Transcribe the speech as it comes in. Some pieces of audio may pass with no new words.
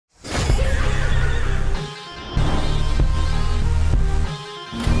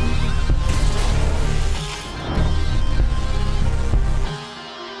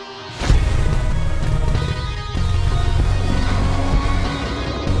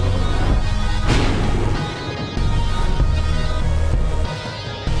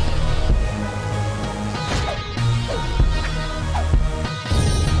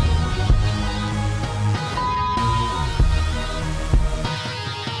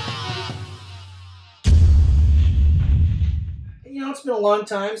it's been a long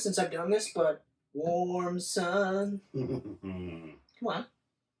time since I've done this, but warm sun. Come on.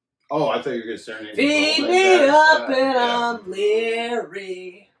 Oh, I thought you were going to serenade. Feed me up and I'm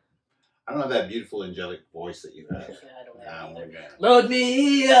leery. I don't have that beautiful angelic voice that you have. Yeah, I don't have it either. Okay. Load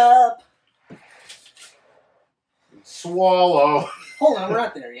me up. Swallow. Hold on, we're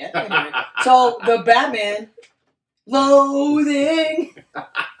not there yet. Anyway, so the Batman loathing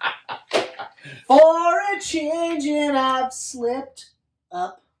for a change, and I've slipped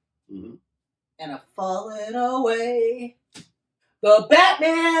up and I've fallen away. The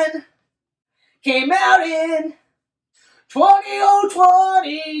Batman came out in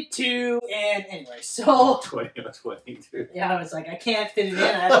 2022, and anyway, so 2022. yeah, I was like, I can't fit it in.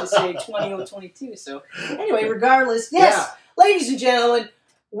 I have to say 2022. So anyway, regardless, yes, ladies and gentlemen,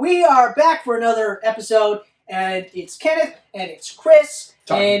 we are back for another episode, and it's Kenneth and it's Chris,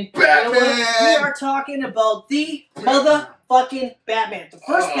 and Batman. we are talking about the motherfucking Batman, the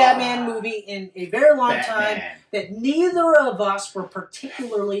first Batman movie in a very long time that neither of us were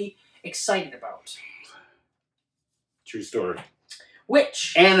particularly excited about. True story.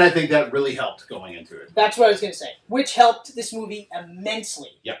 And I think that really helped going into it. That's what I was going to say. Which helped this movie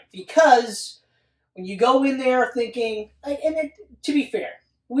immensely. Yeah. Because when you go in there thinking, to be fair,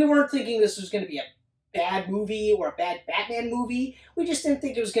 we weren't thinking this was going to be a bad movie or a bad Batman movie. We just didn't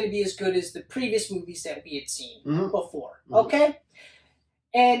think it was going to be as good as the previous movies that we had seen before. Okay?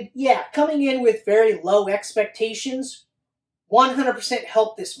 And yeah, coming in with very low expectations 100%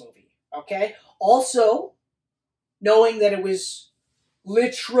 helped this movie. Okay? Also, knowing that it was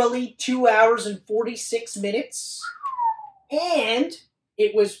literally 2 hours and 46 minutes, and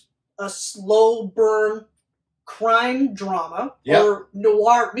it was a slow burn crime drama or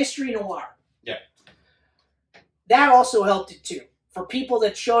noir, mystery noir. Yeah. That also helped it too. For people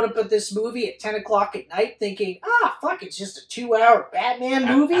that showed up at this movie at 10 o'clock at night thinking, fuck, it's just a 2-hour Batman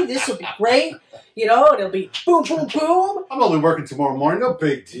movie. This will be great. You know, it'll be boom, boom, boom. I'm only working tomorrow morning. No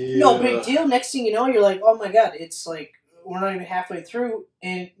big deal. No big deal. Next thing you know, you're like, oh my God, it's like, we're not even halfway through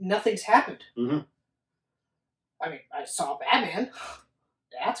and nothing's happened. I mean, I saw Batman.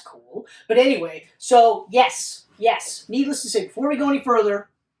 That's cool. But anyway, so yes. Needless to say, before we go any further,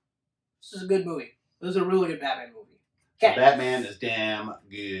 this is a good movie. This is a really good Batman movie. Okay. Batman is damn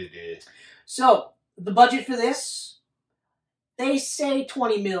good. So, the budget for this, they say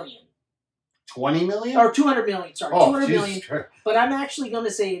 $20 million. 20 million? Or 200 million, sorry. Oh, 200 Jesus million. Christ. But I'm actually going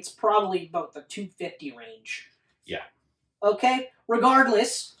to say it's probably about the 250 range. Yeah. Okay?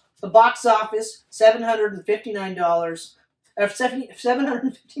 Regardless, the box office, $759,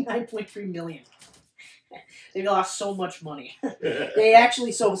 $759.3 million. They lost so much money. They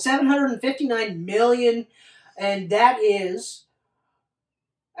actually, so $759 million, and that is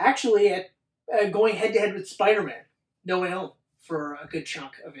actually at going head-to-head with Spider-Man, No Way Home, for a good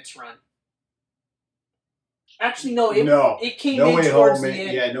chunk of its run. Actually, it came in towards the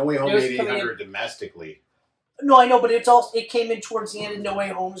end. Yeah, No Way Home made 800 domestically. No, I know, but it came in towards the end of No Way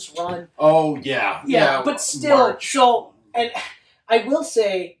Home's run. Oh, yeah. Yeah, but still, and I will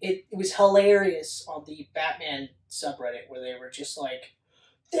say it was hilarious on the Batman subreddit where they were just like,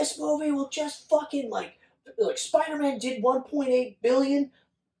 this movie will just fucking, like Spider-Man did 1.8 billion,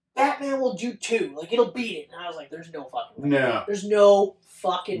 Batman will do 2. Like, it'll beat it. And I was like, there's no fucking way. No. There's no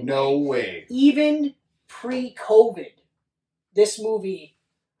fucking way. Even pre-COVID, this movie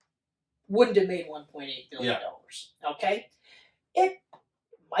wouldn't have made $1.8 billion. Okay? It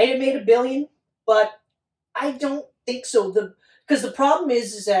might have made $1 billion, but I don't think so. Because the problem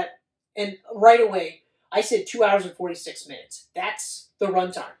is that, and right away, I said 2 hours and 46 minutes. That's the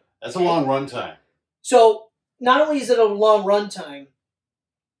runtime. That's a long runtime. So, not only is it a long runtime,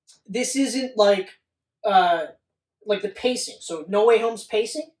 this isn't like the pacing. So, No Way Home's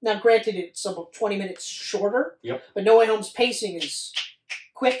pacing, now granted it's about 20 minutes shorter, but No Way Home's pacing is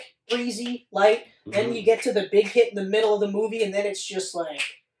quick, breezy, light. Then you get to the big hit in the middle of the movie, and then it's just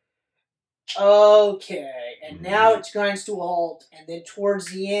like, okay, and now it grinds to a halt, and then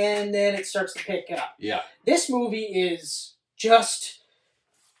towards the end, then it starts to pick up. Yeah. This movie is just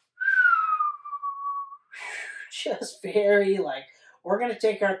very, like, we're going to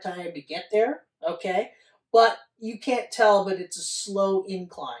take our time to get there, okay? But you can't tell, but it's a slow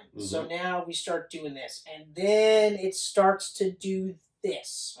incline. So now we start doing this, and then it starts to do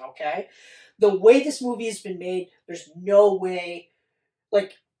this, okay? The way this movie has been made, there's no way,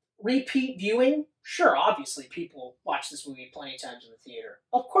 like, repeat viewing, sure, obviously people watch this movie plenty of times in the theater.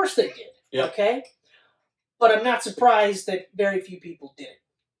 Of course they did, okay? But I'm not surprised that very few people did it.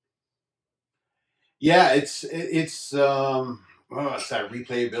 Yeah, it's Oh, it's that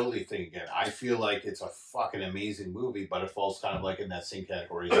replayability thing again. I feel like it's a fucking amazing movie, but it falls kind of like in that same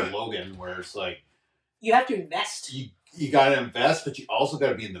category as Logan, where it's like You have to invest. you got to invest, but you also got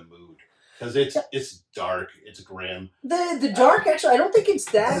to be in the mood because it's dark, it's grim. The dark, actually, I don't think it's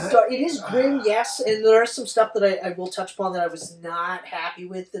that dark. It is grim, yes, and there is some stuff that I will touch upon that I was not happy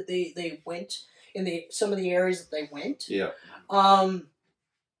with that they went in some of the areas that they went. Yeah.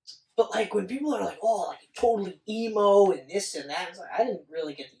 But like when people are like, oh, like totally emo and this and that, it's like, I didn't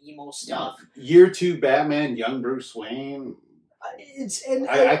really get the emo stuff. Year 2 Batman, young Bruce Wayne.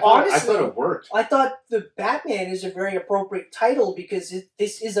 I thought it worked. I thought the Batman is a very appropriate title because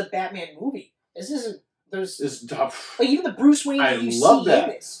this is a Batman movie. This isn't. It's tough. Like even the Bruce Wayne that you see in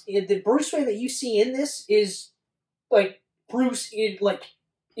this, the Bruce Wayne that you see in this is like Bruce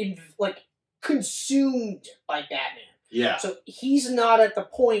consumed by Batman. Yeah. So he's not at the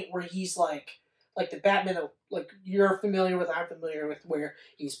point where he's like the Batman that like you're familiar with, I'm familiar with, where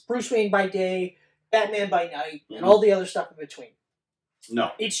he's Bruce Wayne by day, Batman by night, and all the other stuff in between.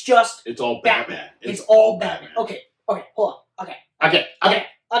 No. It's just it's all Batman. It's all Batman. Okay, hold on. Okay.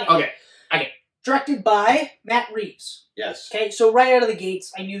 Directed by Matt Reeves. Yes. Okay, so right out of the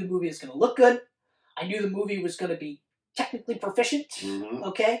gates, I knew the movie was going to look good. I knew the movie was going to be technically proficient. Mm-hmm.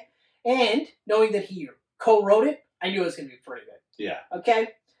 Okay? And knowing that he co-wrote it, I knew it was going to be pretty good. Yeah. Okay?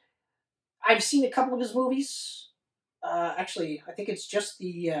 I've seen a couple of his movies. Actually, I think it's just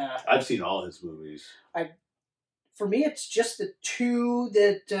the... I've seen all his movies. For me, it's just the two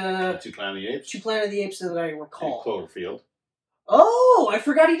that... Two Planet of the Apes? Two Planet of the Apes that I recall. And Cloverfield. Oh, I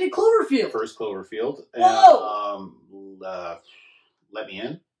forgot he did Cloverfield. First Cloverfield. Whoa! Let Me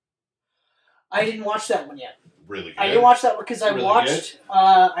In. I didn't watch that one yet. Really good. I didn't watch that one because I really watched...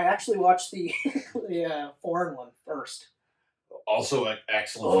 I actually watched the foreign one first. Also an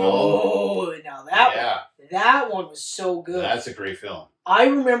excellent film. Oh, now that one was so good. That's a great film. I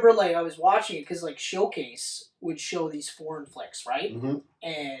remember, like, I was watching it because, like, Showcase would show these foreign flicks, right? Mm-hmm.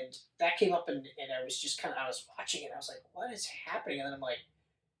 And that came up, and I was just I was watching it, and I was like, what is happening? And then I'm like,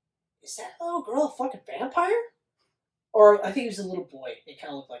 is that little girl a fucking vampire? Or I think it was a little boy. It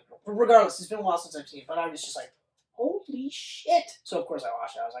kind of looked like... Regardless, it's been a while since I've seen it, but I was just like, holy shit. So, of course, I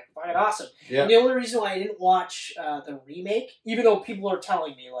watched it. I was like, fucking awesome. Yeah. And the only reason why I didn't watch the remake, even though people are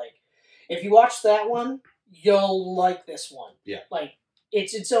telling me, like, if you watch that one, you'll like this one. Yeah. Like,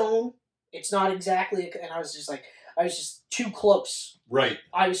 it's its own. It's not exactly... And I was just too close. Right.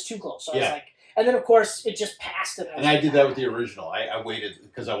 I was too close. So I was like... And then, of course, it just passed. And I did that with the original. I waited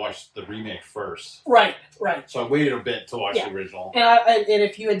because I watched the remake first. Right. So I waited a bit to watch the original. And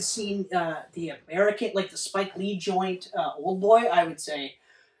if you had seen the American, like the Spike Lee joint, Old Boy, I would say,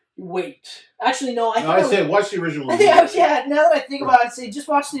 wait. Actually, no. I'd say watch the original. Now that I think about it, I'd say just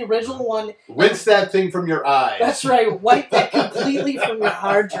watch the original one. Rinse that thing from your eyes. That's right. Wipe that completely from your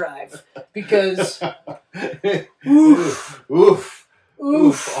hard drive. Because... Oof.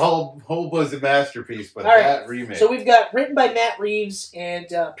 Whole was a masterpiece, but that remake. So we've got written by Matt Reeves and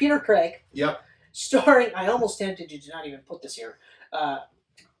Peter Craig. Yep. Starring, I almost tempted you to not even put this here,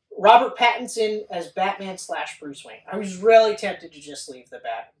 Robert Pattinson as Batman / Bruce Wayne. I was really tempted to just leave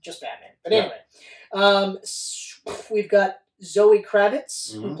just Batman. But anyway, we've got Zoe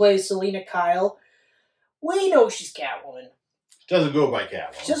Kravitz, who plays Selina Kyle. We know she's Catwoman. Doesn't go by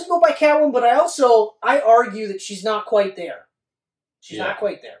Catwoman. She doesn't go by Catwoman, but I argue that she's not quite there. She's not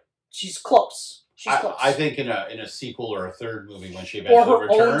quite there. She's close. I think in a sequel or a third movie when she eventually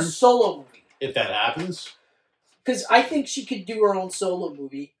returns. Or her own solo movie. If that happens. Because I think she could do her own solo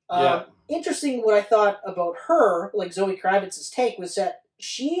movie. Interesting what I thought about her, like Zoe Kravitz's take, was that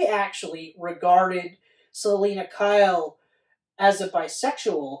she actually regarded Selina Kyle as a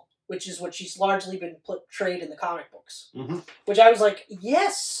bisexual, which is what she's largely been portrayed in the comic books. Mm-hmm. Which I was like,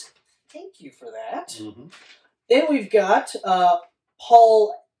 yes, thank you for that. Mm-hmm. Then we've got...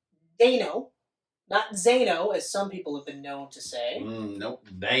 Paul Dano, not Zano, as some people have been known to say. Nope,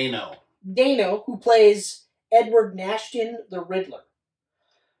 Dano. Dano, who plays Edward Nashton, the Riddler.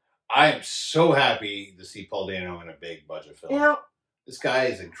 I am so happy to see Paul Dano in a big budget film. Now, this guy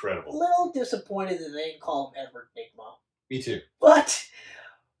is incredible. A little disappointed that they didn't call him Edward Nygma. Me too. But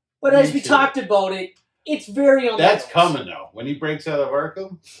as we talked about it, it's very on That's coming though. When he breaks out of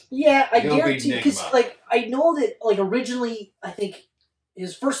Arkham. Yeah, I guarantee, because I know that originally I think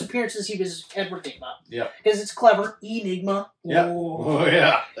his first appearances he was Edward Nygma. Yeah. Because it's clever. Enigma. Yeah. Oh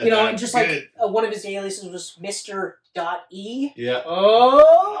yeah. And just good. One of his aliases was Mr. .E. Yeah.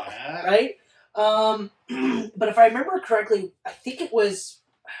 Oh. Right. But if I remember correctly, I think it was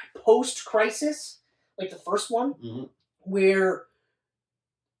post-Crisis, like the first one, where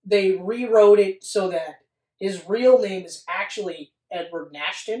they rewrote it so that His real name is actually Edward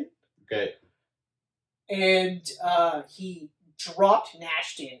Nashton. Okay. And he dropped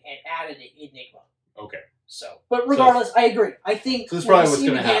Nashton and added Enigma. Okay. So, but regardless, I agree. I think so that's probably what's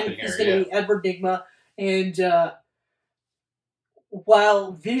going to happen here. It's going to be Edward Nigma, and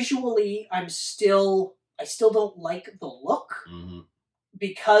while visually, I still don't like the look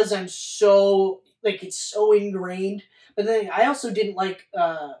because I'm so it's so ingrained. But then I also didn't like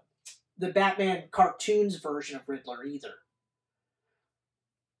the Batman cartoons version of Riddler either.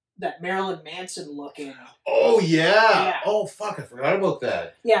 That Marilyn Manson looking. Oh yeah. Oh fuck! I forgot about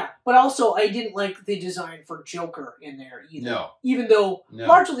that. Yeah, but also I didn't like the design for Joker in there either. No. Even though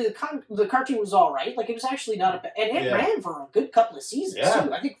largely the cartoon was all right. Like it was actually not a bad, and it ran for a good couple of seasons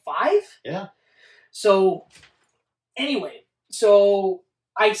too. I think 5. Yeah. So anyway,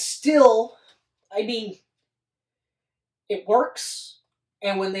 I mean, it works,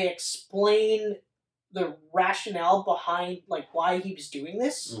 and when they explain the rationale behind why he was doing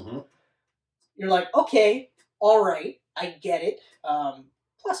this, you're like, okay, all right, I get it.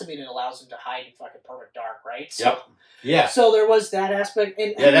 Plus, I mean, it allows him to hide in fucking perfect dark, right? So, yep. Yeah. So there was that aspect,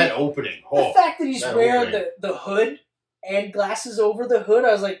 and that opening. The fact that he's wearing the hood and glasses over the hood,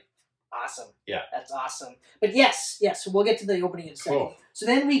 I was like, awesome. Yeah, that's awesome. But yes, we'll get to the opening in a second. Cool. So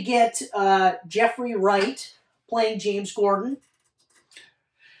then we get Jeffrey Wright playing James Gordon.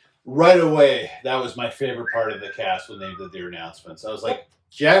 Right away, that was my favorite part of the cast when they did their announcements. I was like,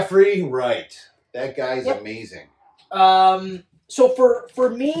 Jeffrey Wright. That guy's amazing. So for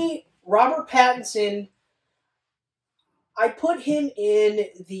me, Robert Pattinson, I put him in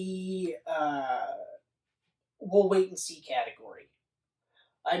the we'll wait and see category.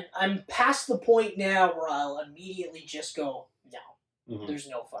 I'm past the point now where I'll immediately just go, no, there's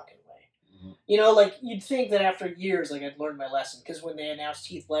no fucking way. You know, you'd think that after years, I'd learned my lesson. Because when they announced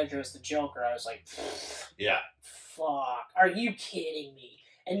Heath Ledger as the Joker, I was like, yeah, fuck, are you kidding me?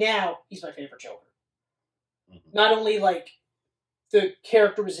 And now, he's my favorite Joker. Not only, the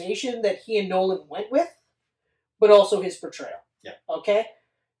characterization that he and Nolan went with, but also his portrayal. Yeah. Okay?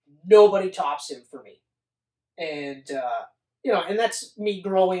 Nobody tops him for me. And, and that's me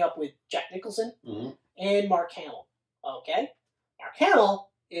growing up with Jack Nicholson and Mark Hamill. Okay? Mark Hamill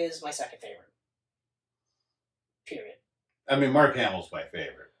is my second favorite. Period. I mean, Mark Hamill's my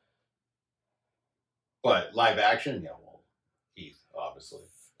favorite. But live action, Heath, obviously.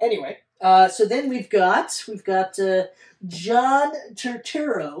 Anyway, so then we've got John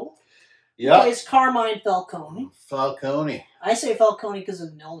Turturro. Yeah. Who plays Carmine Falcone. Falcone. I say Falcone because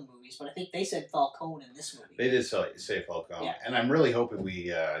of the Nolan movies, but I think they said Falcone in this movie. They did say Falcone. Yeah. And I'm really hoping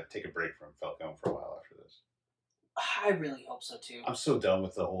we take a break from Falcone for a while after this. I really hope so too. I'm so done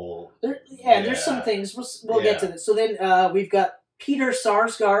with the whole. There's some things we'll get to this. So then we've got Peter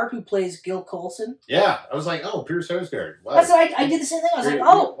Sarsgaard who plays Gil Coulson. Yeah, I was like, oh, Peter Sarsgaard. Wow. That's I did the same thing. I was like,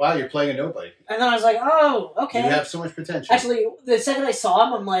 oh, wow, you're playing a nobody. And then I was like, oh, okay. You have so much potential. Actually, the second I saw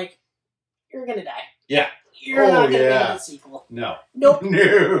him, I'm like, you're gonna die. Yeah. You're not gonna be in the sequel. No. Nope. No.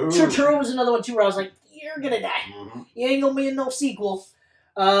 Turturro was another one too where I was like, you're gonna die. You ain't gonna be in no sequel.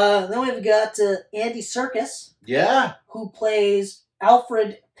 Then we've got Andy Serkis. Yeah. Who plays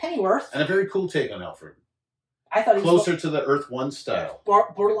Alfred Pennyworth. And a very cool take on Alfred. I thought he was closer to the Earth 1 style.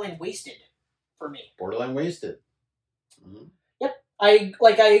 Borderline wasted for me. Borderline wasted. Yep. I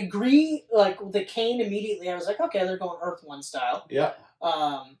agree, with the Kane immediately. I was like, okay, they're going Earth 1 style. Yeah.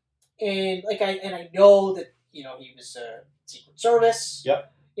 And I know that, he was Secret Service.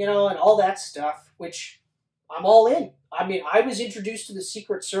 Yep. And all that stuff, which I'm all in. I mean, I was introduced to the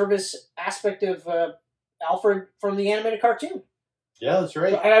Secret Service aspect of Alfred from the animated cartoon. Yeah, that's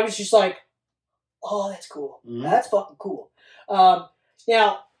right. And I was just like, oh, that's cool. That's fucking cool.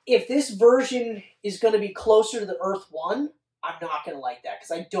 Now, if this version is going to be closer to the Earth 1, I'm not going to like that,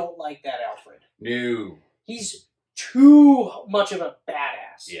 because I don't like that Alfred. No. He's too much of a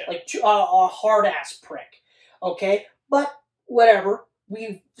badass. Yeah. A hard-ass prick. Okay? But, whatever.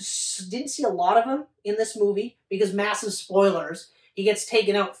 We didn't see a lot of him in this movie, because massive spoilers, he gets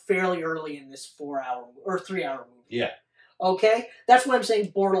taken out fairly early in this 4-hour or 3-hour movie. Yeah. Okay? That's why I'm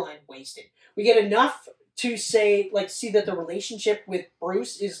saying borderline wasted. We get enough to say, see that the relationship with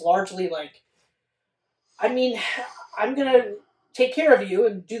Bruce is largely I'm going to take care of you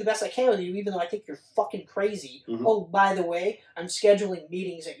and do the best I can with you, even though I think you're fucking crazy. Oh, by the way, I'm scheduling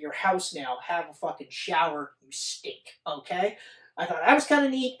meetings at your house now. Have a fucking shower, you stink. Okay? I thought that was kind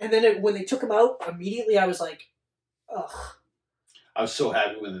of neat. And then when they took him out, immediately I was like, ugh. I was so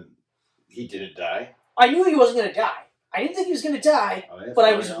happy when he didn't die. I knew he wasn't going to die. I didn't think he was going to die, but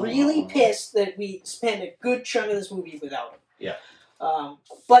I was really pissed that we spent a good chunk of this movie without him. Yeah.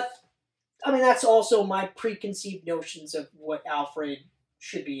 But I mean, that's also my preconceived notions of what Alfred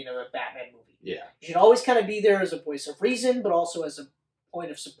should be in a Batman movie. Yeah. You should always kind of be there as a voice of reason, but also as a point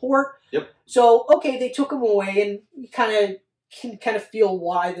of support. Yep. So, okay, they took him away, and you can kind of feel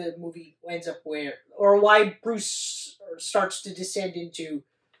why the movie ends up where, or why Bruce starts to descend into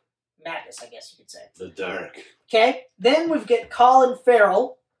madness, I guess you could say. The dark. Okay, then we've got Colin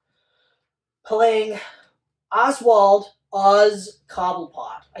Farrell playing Oswald Oz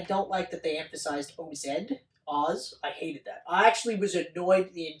Cobblepot. I don't like that they emphasized OZ, Oz. I hated that. I actually was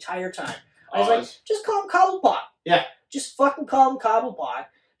annoyed the entire time. I was like, just call him Cobblepot. Yeah. Just fucking call him Cobblepot.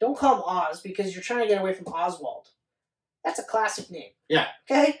 Don't call him Oz because you're trying to get away from Oswald. That's a classic name. Yeah.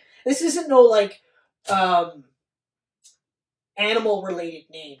 Okay? This isn't no, like, animal-related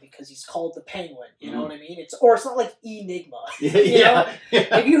name because he's called the Penguin. You know what I mean? It's not like Enigma. Yeah.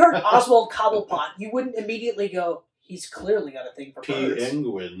 If you heard Oswald Cobblepot, you wouldn't immediately go, he's clearly got a thing for birds.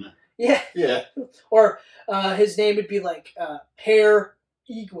 Penguin. Yeah. Yeah. Or his name would be like Pear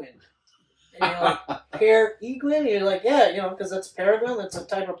Egwin. And you're like, Pear Egwin? And you're like, yeah, because that's peregrine, that's a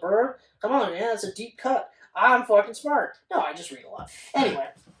type of bird. Come on, man, that's a deep cut. I'm fucking smart. No, I just read a lot. Anyway.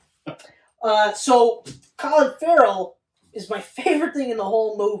 So, Colin Farrell is my favorite thing in the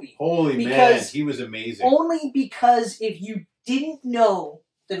whole movie. Holy man, he was amazing. Only because if you didn't know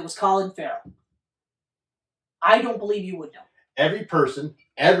that it was Colin Farrell, I don't believe you would know. Every person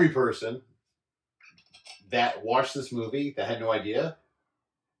that watched this movie that had no idea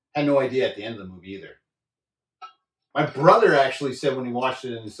at the end of the movie either. My brother actually said when he watched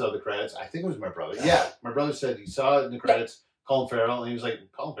it and he saw the credits, I think it was my brother. Yeah, my brother said he saw it in the credits, Colin Farrell, and he was like,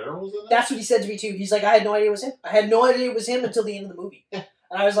 Colin Farrell was in that? That's what he said to me too. He's like, I had no idea it was him. I had no idea it was him until the end of the movie. Yeah.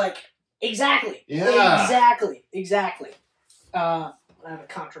 And I was like, exactly. Yeah. Exactly. I have a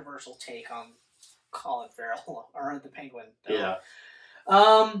controversial take on Colin Farrell, or the Penguin. Yeah.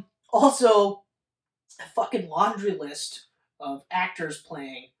 Also, a fucking laundry list of actors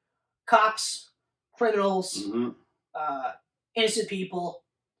playing cops, criminals, innocent people.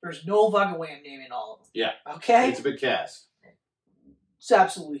 There's no fucking way I'm naming all of them. Yeah. Okay? It's a big cast. It's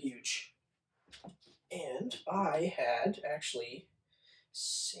absolutely huge. And I had actually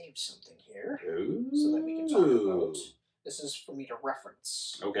saved something here so that we can talk about. This is for me to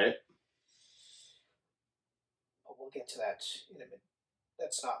reference. Okay. But we'll get to that in a minute.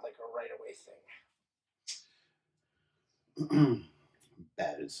 That's not like a right away thing.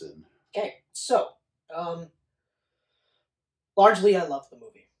 Battison. Okay, so largely I love the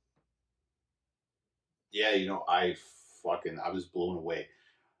movie. Yeah, I was blown away.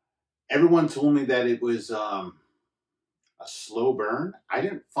 Everyone told me that it was a slow burn. I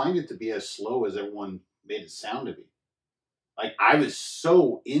didn't find it to be as slow as everyone made it sound to be. Like, I was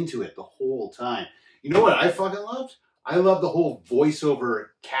so into it the whole time. You know what I fucking loved? I love the whole voiceover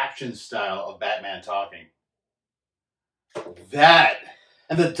caption style of Batman talking. That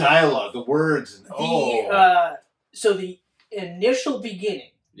and the dialogue, the words. So the initial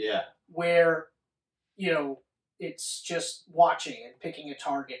beginning, where it's just watching and picking a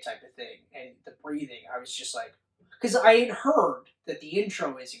target type of thing, and the breathing. I was just like, because I had heard that the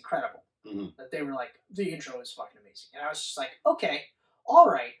intro is incredible. Mm-hmm. That they were like, the intro is fucking amazing, and I was just like, okay, all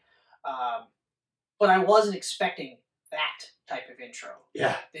right, but I wasn't expecting that type of intro.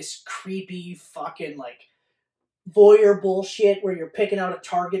 Yeah. This creepy fucking like voyeur bullshit where you're picking out a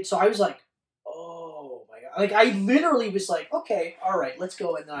target. So I was like, oh my god. Like, I literally was like, okay, all right, let's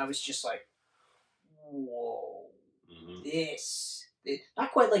go. And then I was just like, whoa, this.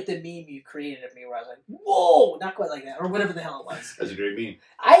 Not quite like the meme you created of me where I was like, whoa, not quite like that, or whatever the hell it was. That's a great meme.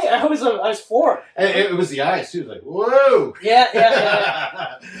 I was floored. And it was the eyes too. It was like, whoa.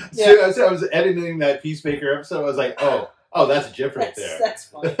 Yeah. So I was editing that Peacemaker episode. I was like, oh, that's a GIF right there. That's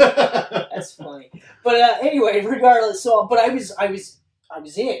funny. That's funny. But anyway, regardless, but I was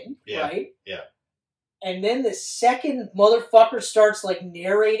in, right? Yeah. And then the second motherfucker starts like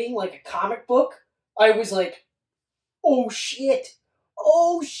narrating like a comic book, I was like, oh shit.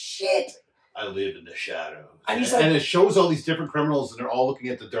 I live in the shadows. And he's like, and it shows all these different criminals, and they're all looking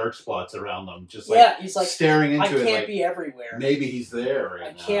at the dark spots around them, just like, he's like staring into it. I can't be everywhere. Maybe he's there right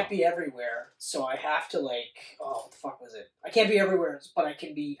I now. can't be everywhere, so I have to what the fuck was it? I can't be everywhere, but I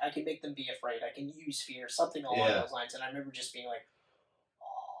can make them be afraid. I can use fear, something along those lines. And I remember just being like,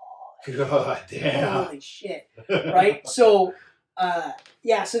 oh, god damn, holy shit, right? So,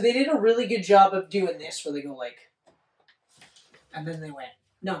 so they did a really good job of doing this, where they go like, and then they went,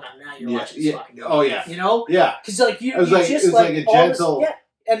 no, now you're watching this fucking movie. Oh yeah, yeah, because like it was like a gentle,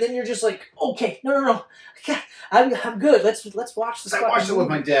 and then you're just like, okay, no, I'm good. Let's watch this. I watched it with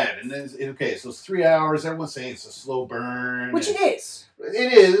my dad, and then so it's 3 hours. Everyone's saying it's a slow burn, which it is.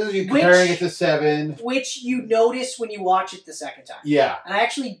 It is. You're comparing it to 7. Which you notice when you watch it the second time. Yeah. And I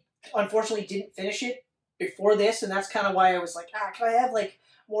actually, unfortunately, didn't finish it before this, and that's kind of why I was like, can I have, like,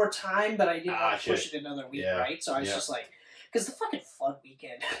 more time? But I didn't want to push it another week, right? So I was just like, because the fucking flood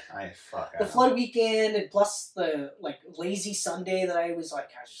weekend. The flood weekend, and plus the, like, lazy Sunday that I was like,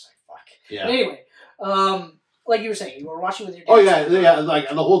 just like, fuck. Yeah. But anyway, like you were saying, you were watching with your dad. Oh, yeah. Like,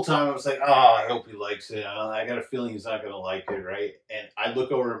 and the whole time I was like, I hope he likes it. I got a feeling he's not going to like it, right? And I'd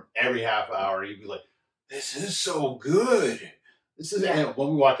look over him every half hour, he'd be like, this is so good. This is, and when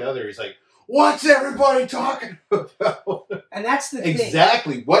we walk the other, he's like, what's everybody talking about? And that's the thing.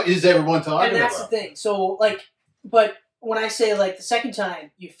 Exactly. What is everyone talking about? And that's the thing. So, like, but when I say, like, the second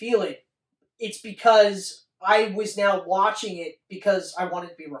time you feel it, it's because I was now watching it because I wanted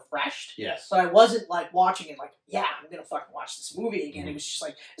to be refreshed. Yes. But I wasn't, like, watching it like, I'm going to fucking watch this movie again. It was just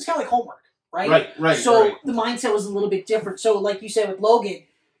like, it's kind of like homework, right? Right. So the mindset was a little bit different. So, like you said with Logan,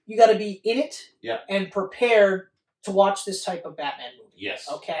 you got to be in it and prepared to watch this type of Batman movie. Yes.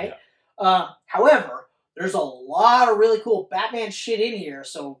 Okay? Yeah. However, there's a lot of really cool Batman shit in here,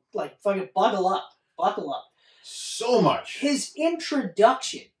 so, like, fucking buckle up. So much. His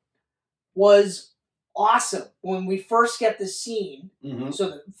introduction was awesome when we first get the scene. Mm-hmm. So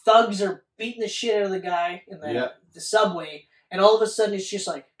the thugs are beating the shit out of the guy in the subway, and all of a sudden it's just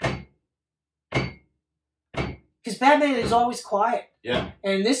like, because Batman is always quiet. Yeah.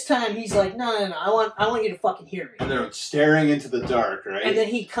 And this time he's like, no, I want you to fucking hear me. And they're staring into the dark, right? And then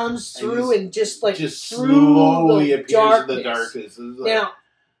he comes through and just slowly appears in the darkness. Now,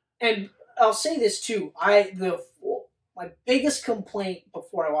 and I'll say this too. My biggest complaint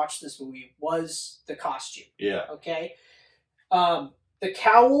before I watched this movie was the costume. Yeah. Okay? The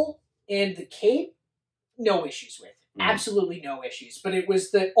cowl and the cape, no issues with. Absolutely no issues. But it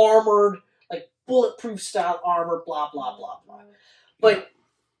was the armored, like, bulletproof style armor, blah, blah, blah, blah. But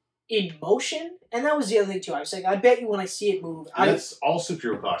in motion, and that was the other thing too. I was saying, I bet you when I see it move... That's all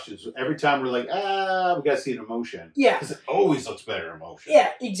superhero costumes. Every time we're like, we got to see it in motion. Yeah. Because it always looks better in motion.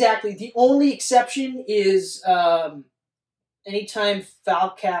 Yeah, exactly. The only exception is anytime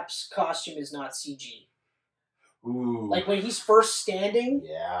Falcap's costume is not CG. Ooh. Like when he's first standing,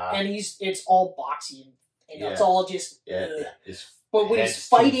 and it's all boxy and it's all just... But when he's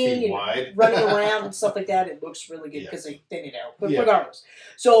fighting and running around and stuff like that, it looks really good because they thin it out. But regardless.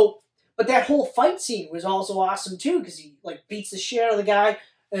 So, but that whole fight scene was also awesome too because he, like, beats the shit out of the guy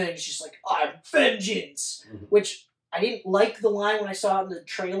and he's just like, I'm vengeance! Mm-hmm. Which I didn't like the line when I saw it in the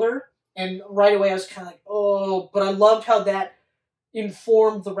trailer. And right away I was kind of like, oh, but I loved how that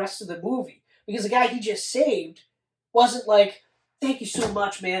informed the rest of the movie. Because the guy he just saved wasn't like, thank you so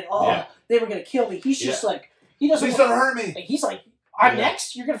much, man. Oh, they were going to kill me. He's just like, he doesn't... Please don't hurt me. Like, he's like, I'm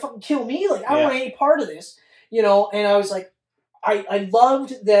next? You're going to fucking kill me? Like, I don't want any part of this. You know, and I was like, I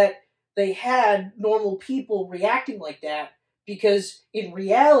loved that they had normal people reacting like that because in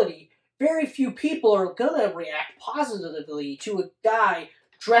reality, very few people are going to react positively to a guy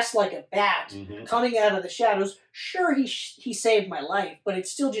dressed like a bat coming out of the shadows. Sure, he saved my life, but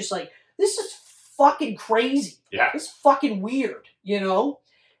it's still just like, this is fucking crazy. Yeah. It's fucking weird, you know?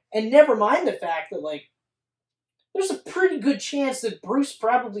 And never mind the fact that, like, there's a pretty good chance that Bruce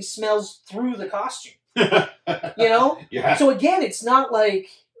probably smells through the costume. You know? Yeah. So again, it's not like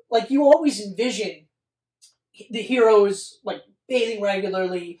you always envision the heroes, like, bathing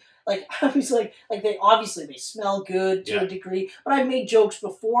regularly. Like, I was like they smell good to a degree. But I've made jokes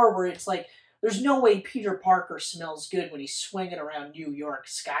before where it's like, there's no way Peter Parker smells good when he's swinging around New York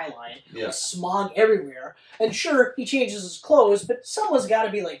skyline with smog everywhere. And sure, he changes his clothes, but someone's got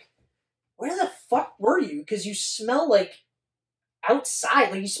to be like, where the fuck were you? Because you smell like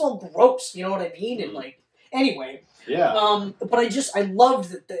outside. Like, you smell gross. You know what I mean? And, like, anyway. Yeah. But I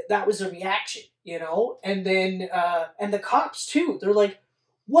loved that was a reaction, you know? And then, and the cops, too. They're like,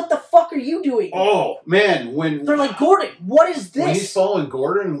 what the fuck are you doing? Oh, man. They're like, Gordon, what is this? When he's following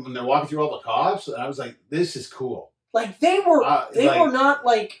Gordon, when they're walking through all the cops, and I was like, this is cool. Like, they were not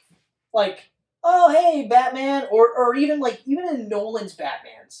like, oh, hey, Batman, or even in Nolan's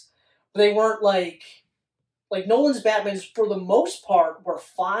Batmans. They weren't like Nolan's Batmans, for the most part, were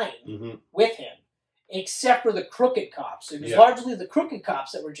fine with him, except for the crooked cops. It was largely the crooked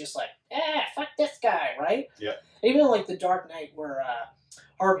cops that were just like, fuck this guy, right? Yeah. Even like The Dark Knight, where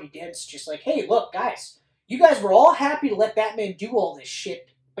Harvey Dent's just like, hey, look, guys, you guys were all happy to let Batman do all this shit,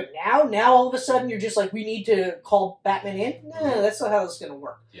 but now all of a sudden you're just like, we need to call Batman in? No, that's not how this is going to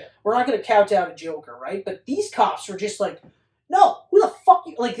work. Yeah. We're not going to count out a Joker, right? But these cops were just like, no, who the fuck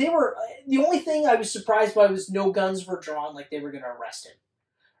you... Like, they were... The only thing I was surprised by was no guns were drawn, like they were going to arrest him.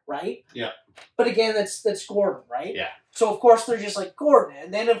 Right? Yeah. But again, that's Gordon, right? Yeah. So of course they're just like, Gordon,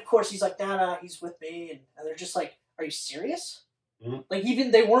 and then of course he's like, nah, he's with me, and they're just like, are you serious? Mm-hmm. Like,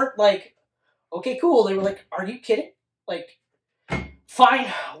 even they weren't like, okay, cool. They were like, are you kidding? Like, fine,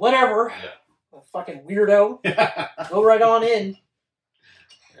 whatever. Yeah. Fucking weirdo. Go right on in.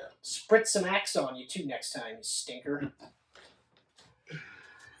 Yeah. Spritz some Axe on you too next time, you stinker.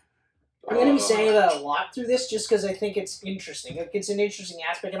 I'm going to be saying that a lot through this just because I think it's interesting. Like, it's an interesting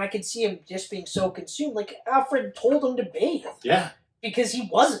aspect, and I can see him just being so consumed. Like, Alfred told him to bathe. Yeah. Because he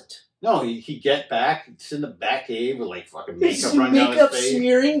wasn't. No, he get back, he's in the back cave with like fucking makeup running down his face.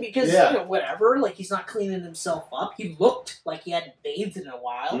 Smearing because, you know, whatever, like he's not cleaning himself up. He looked like he hadn't bathed in a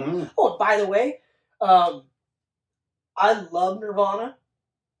while. Mm-hmm. Oh, by the way, I love Nirvana,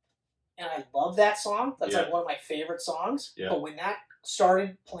 and I love that song. That's like one of my favorite songs. Yeah. But when that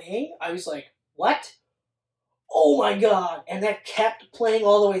started playing, I was like, what? Oh my god. And that kept playing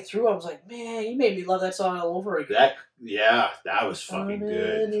all the way through. I was like, man, you made me love that song all over again. That was fucking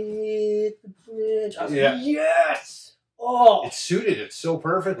good. The bridge. I was like, yes! Oh. It suited it so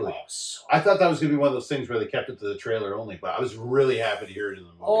perfectly. Oh, so I thought that was going to be one of those things where they kept it to the trailer only, but I was really happy to hear it in the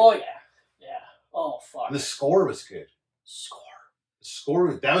movie. Oh, yeah. Yeah. Oh, fuck. And the score was good. The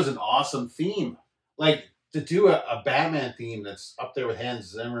score, that was an awesome theme. Like, to do a Batman theme that's up there with Hans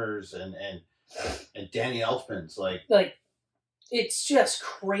Zimmer's and Danny Elfman's, like it's just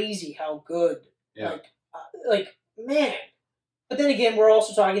crazy how good. Yeah. Like, man. But then again, we're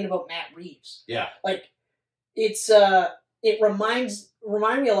also talking about Matt Reeves. Yeah. Like, it's it reminded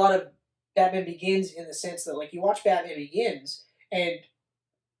me a lot of Batman Begins in the sense that, like, you watch Batman Begins and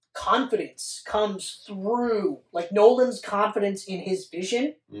confidence comes through. Like, Nolan's confidence in his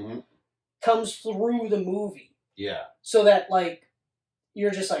vision comes through the movie. Yeah. So that, like,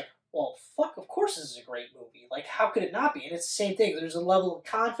 you're just like, well, fuck, of course this is a great movie. Like, how could it not be? And it's the same thing. There's a level of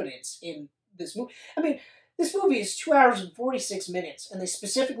confidence in this movie. I mean, this movie is 2 hours and 46 minutes, and they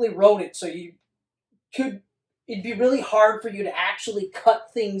specifically wrote it so it'd be really hard for you to actually cut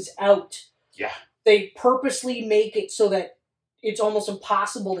things out. Yeah. They purposely make it so that it's almost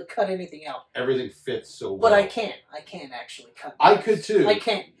impossible to cut anything out. Everything fits so well. But I can't actually cut I could too. I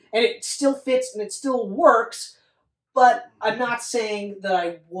can't. And it still fits and it still works, but I'm not saying that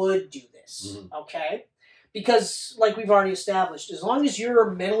I would do this, okay? Because, like we've already established, as long as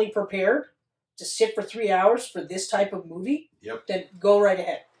you're mentally prepared to sit for 3 hours for this type of movie, then go right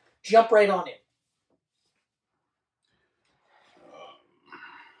ahead. Jump right on it.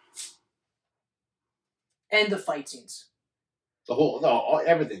 And the fight scenes.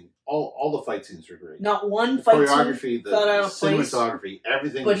 Everything. All the fight scenes are great. Not one fight choreography, scene thought out of place. cinematography,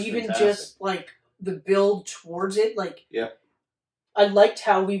 everything. But was even fantastic. just like the build towards it, like yeah, I liked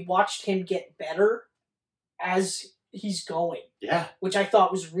how we watched him get better as he's going. Yeah, which I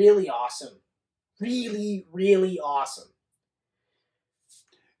thought was really awesome, really, really awesome.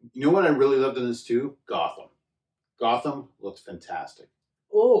 You know what I really loved in this too? Gotham. Gotham looked fantastic.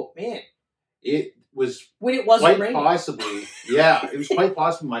 Oh man, it was when it wasn't raining. Possibly, yeah, it was quite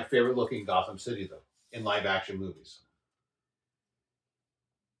possibly my favorite looking Gotham City though in live action movies.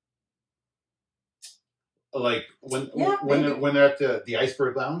 Like when they're at the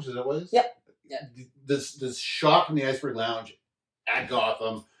Iceberg Lounge, is that what it is? Yep. Yeah. This shot from the Iceberg Lounge at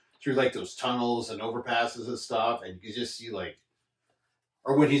Gotham through like those tunnels and overpasses and stuff, and you just see like,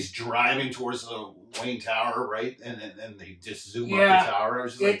 or when he's driving towards the Wayne Tower, right, and they just zoom up the tower. I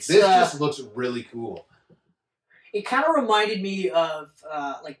was just like, this just looks really cool. It kind of reminded me of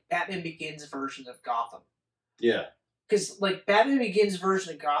like Batman Begins version of Gotham. Yeah. Because like Batman Begins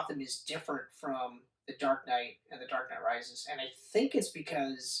version of Gotham is different from The Dark Knight and The Dark Knight Rises, and I think it's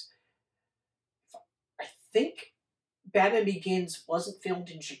because Batman Begins wasn't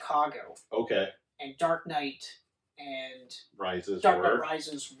filmed in Chicago. Okay. And Dark Knight and Dark Knight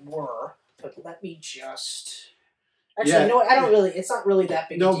Rises were. But let me just. Actually, it's not really that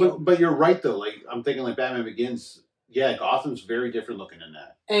big a deal. No, but you're right though. Like I'm thinking, like Batman Begins. Yeah, Gotham's very different looking than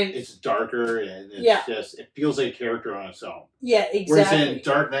that. And it's darker, and it's just it feels like a character on its own. Yeah, exactly. Whereas in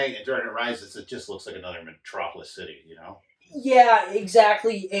Dark Knight and Dark Knight Rises, it just looks like another metropolis city, you know? Yeah,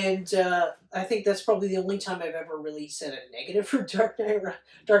 exactly. And I think that's probably the only time I've ever really said a negative for Dark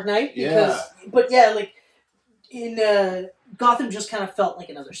Knight. But yeah, like in Gotham just kind of felt like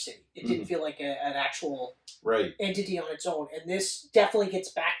another city. It didn't feel like an actual entity on its own. And this definitely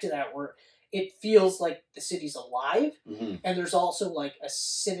gets back to that where it feels like the city's alive, and there's also like a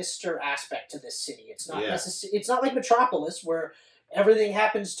sinister aspect to this city. It's not it's not like Metropolis where everything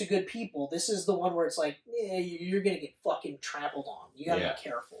happens to good people. This is the one where it's like, you're gonna get fucking trampled on. You gotta be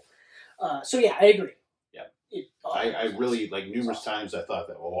careful. So yeah, I agree. Yeah, I really like numerous times I thought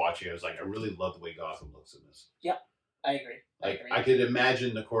that while watching it, I was like, I really love the way Gotham looks in this. Yep. I agree. Like I could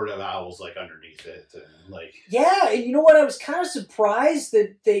imagine the Court of Owls like underneath it, and like yeah, and you know what? I was kind of surprised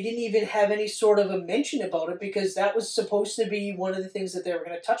that they didn't even have any sort of a mention about it because that was supposed to be one of the things that they were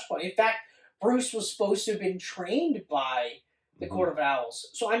going to touch upon. In fact, Bruce was supposed to have been trained by the Court of Owls,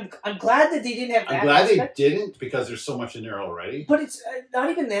 so I'm glad that they didn't have. I'm glad aspect. They didn't because there's so much in there already. But it's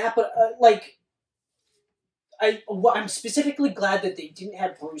not even that. But I'm specifically glad that they didn't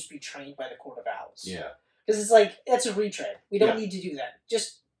have Bruce be trained by the Court of Owls. Yeah. Because it's like, that's a retread. We don't need to do that.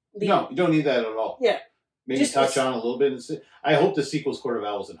 Just leave No, you don't need that at all. Yeah. Maybe just touch on a little bit. I hope the sequel's Court of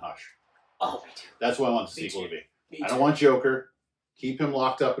Owls and Hush. Oh, me too. That's what I want the sequel to be. I don't want Joker. Keep him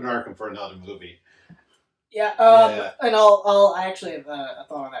locked up in Arkham for another movie. Yeah, and I actually have a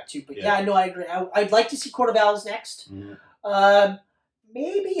thought on that too. But yeah, no, I agree. I'd like to see Court of Owls next. Mm-hmm.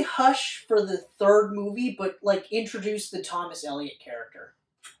 Maybe Hush for the third movie, but like introduce the Thomas Elliot character.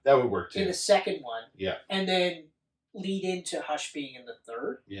 That would work too. In the second one. Yeah. And then lead into Hush being in the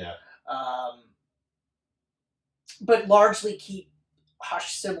third. Yeah. But largely keep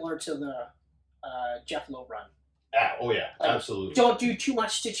Hush similar to the Jeff Lowe run. Oh, yeah. Like, absolutely. Don't do too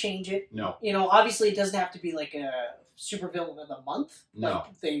much to change it. No. You know, obviously it doesn't have to be like a supervillain of the month. No.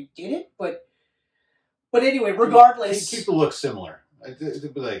 Like they did it, but anyway, regardless. Keep the look similar.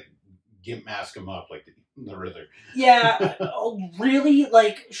 It'd be like Gimp mask him up like the Riddler. Yeah, really?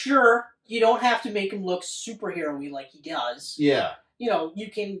 Like, sure, you don't have to make him look superhero-y like he does. Yeah. You know, you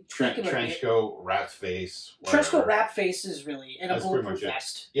can tweak him a bit. Trench coat, rat face. Trench coat, rat face is really, and that's a bulletproof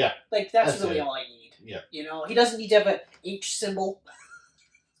vest. Yeah. Like, that's really all I need. Yeah. You know, he doesn't need to have a H symbol.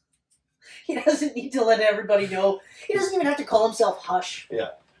 He doesn't need to let everybody know. He doesn't even have to call himself Hush. Yeah.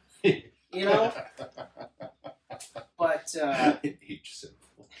 You know? But, H symbol.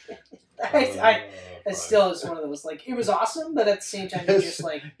 It still is one of those, like, it was awesome, but at the same time, you're just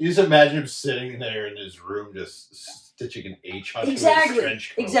like... You just imagine him sitting there in his room just stitching an H onto his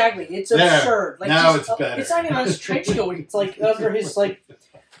trench coat. Exactly. It's absurd. Like, now it's better. It's not even on his trench coat. It's like under his, like,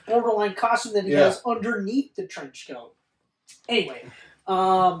 borderline costume that he has underneath the trench coat. Anyway,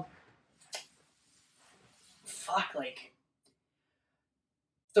 like,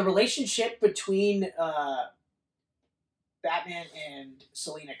 the relationship between, Batman and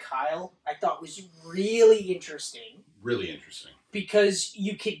Selina Kyle, I thought was really interesting. Really interesting. Because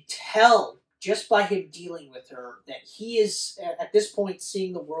you could tell, just by him dealing with her, that he is, at this point,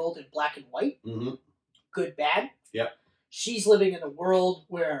 seeing the world in black and white. Mm-hmm. Good, bad. Yeah. She's living in a world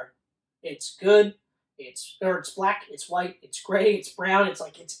where it's good, it's black, it's white, it's gray, it's brown, it's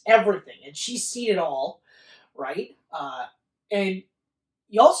like, it's everything. And she's seen it all, right? And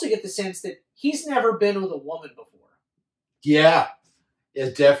you also get the sense that he's never been with a woman before. Yeah,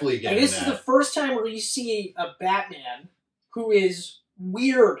 it's definitely getting and this is the first time where you see a Batman who is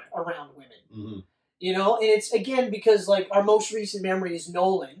weird around women. Mm-hmm. You know, and it's, again, because, like, our most recent memory is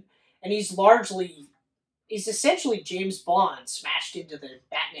Nolan, and he's essentially James Bond smashed into the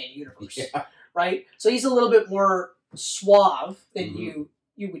Batman universe, right? So he's a little bit more suave than you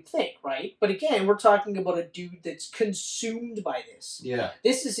would think, right? But again, we're talking about a dude that's consumed by this. Yeah.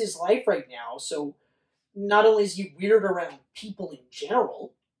 This is his life right now, so... Not only is he weird around people in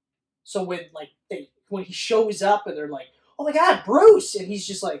general, so when he shows up and they're like, "Oh my God, Bruce," and he's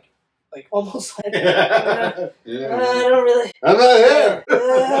just like almost like, I don't really. I'm not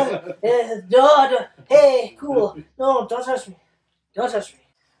here. No, hey, cool. No, don't touch me. Don't touch me.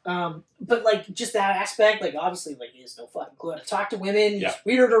 But like just that aspect, like obviously, like he has no fucking clue how to talk to women. He's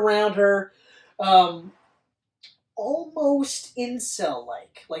weird around her. Almost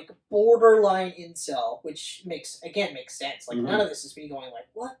incel-like borderline incel, which makes sense. Like, none of this is me going like,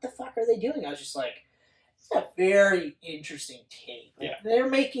 what the fuck are they doing? I was just like, it's a very interesting take. Like, they're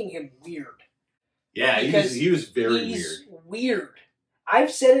making him weird. Yeah, he was very weird. I've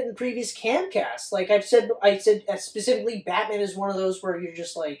said it in previous Camcasts. Like, I said specifically Batman is one of those where you're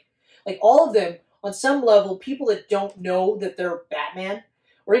just like all of them, on some level, people that don't know that they're Batman,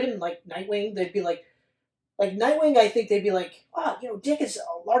 or even like Nightwing, they'd be like Nightwing, I think they'd be like, Dick is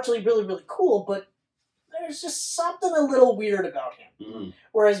largely really, really cool, but there's just something a little weird about him. Mm-hmm.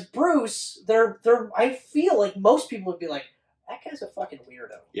 Whereas Bruce, I feel like most people would be like, that guy's a fucking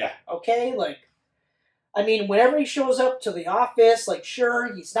weirdo. Yeah. Okay? Like, I mean, whenever he shows up to the office, like,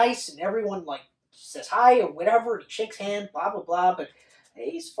 sure, he's nice, and everyone, like, says hi or whatever, and he shakes hands, blah, blah, blah, but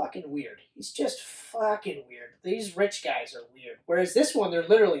he's fucking weird. He's just fucking weird. These rich guys are weird. Whereas this one, they're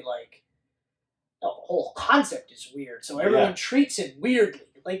literally like, the whole concept is weird, so everyone treats him weirdly.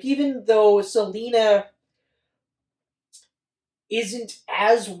 Like, even though Selina isn't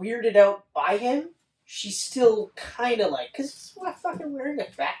as weirded out by him, she's still kind of like, because he's fucking wearing a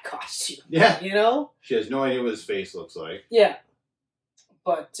bat costume. Yeah. You know? She has no idea what his face looks like. Yeah.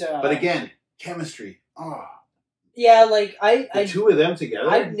 But again, chemistry. Oh. Yeah, like the two of them together.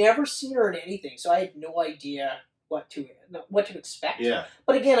 I've never seen her in anything, so I had no idea what to expect. Yeah.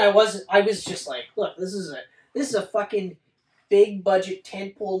 But again, I was just like, look, this is a fucking big budget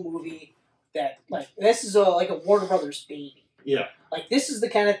tentpole movie that like this is like a Warner Brothers baby. Yeah. Like this is the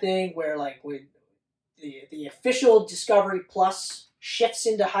kind of thing where like when the official Discovery Plus shifts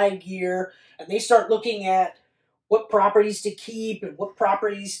into high gear and they start looking at what properties to keep and what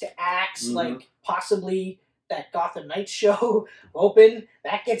properties to axe, like possibly that Gotham Knights show open,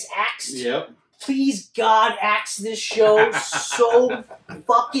 that gets axed. Yep. Please God, axe this show so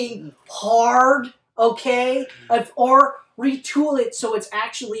fucking hard, okay? Or retool it so it's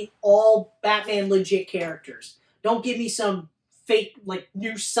actually all Batman legit characters. Don't give me some fake, like,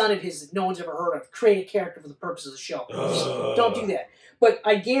 new son of his that no one's ever heard of. Create a character for the purpose of the show. Don't do that. But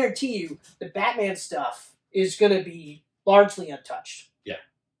I guarantee you, the Batman stuff is going to be largely untouched. Yeah.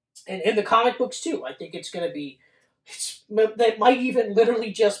 And in the comic books, too. I think it's going to be... that might even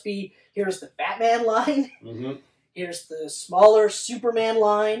literally just be, here's the Batman line, here's the smaller Superman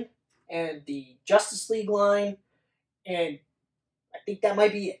line, and the Justice League line, and I think that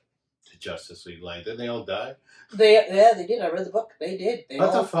might be it. The Justice League line. Didn't they all die? They did. I read the book. They did.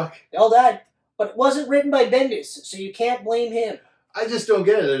 What the fuck? They all died. But it wasn't written by Bendis, so you can't blame him. I just don't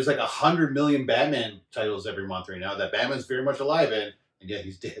get it. There's like 100 million Batman titles every month right now that Batman's very much alive in, and yet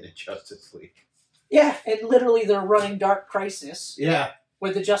he's dead in Justice League. Yeah, and literally they're running Dark Crisis. Yeah.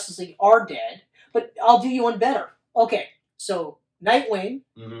 Where the Justice League are dead. But I'll do you one better. Okay, so Nightwing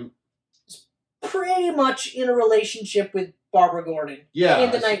is pretty much in a relationship with Barbara Gordon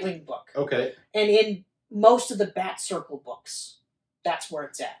in the Nightwing book. Okay. And in most of the Bat Circle books, that's where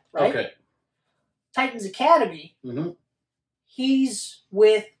it's at, right? Okay. Titans Academy, he's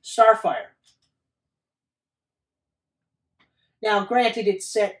with Starfire. Now, granted, it's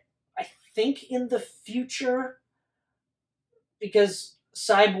set, I think, in the future, because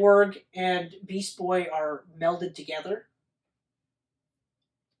Cyborg and Beast Boy are melded together.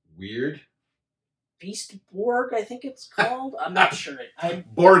 Weird. Beast Borg, I think it's called. I'm not sure.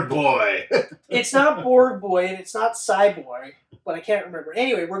 Borg Boy. It's not Borg Boy and it's not Cyborg, but I can't remember.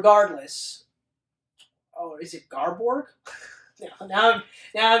 Anyway, regardless. Oh, is it Garborg? No, now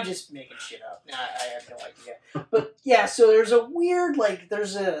I'm just making shit up. Now I have no idea. But yeah, so there's a weird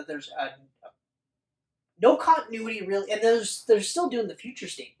there's a no continuity really, and they're still doing the Future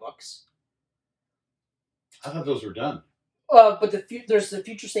State books. I thought those were done. But there's the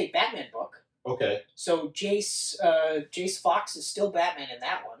Future State Batman book. Okay. So Jace Fox is still Batman in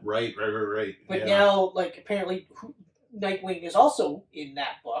that one. Right. But now, apparently, Nightwing is also in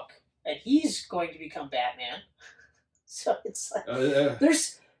that book, and he's going to become Batman. So it's like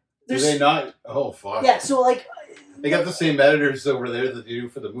there's. Do they not? Oh fuck. Yeah. So they got the same editors over there that they do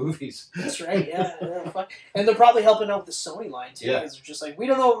for the movies. That's right. Yeah. Fuck. And they're probably helping out with the Sony line too. Yeah. Because they're just like, we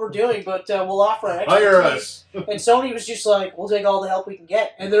don't know what we're doing, but we'll offer our expertise. Hire us. And Sony was just like, we'll take all the help we can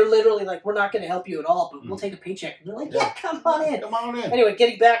get. And they're literally like, we're not going to help you at all, but we'll take a paycheck. And they're like, yeah, come on in. Come on in. Anyway,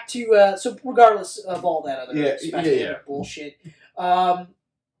 getting back to so regardless of all that other bullshit.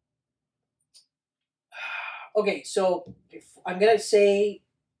 Okay, so I'm going to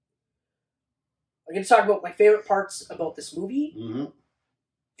talk about my favorite parts about this movie.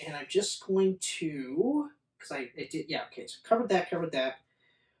 And I'm just going to, because so covered that.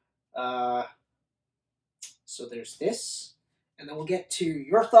 So there's this, and then we'll get to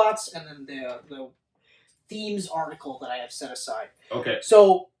your thoughts, and then the themes article that I have set aside. Okay.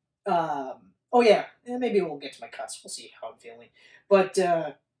 So, and maybe we'll get to my cuts. We'll see how I'm feeling. But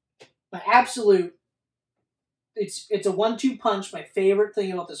my absolute, it's a 1-2 punch. My favorite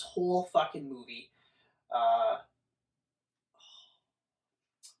thing about this whole fucking movie.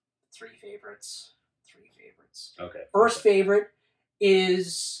 Three favorites. Okay. First favorite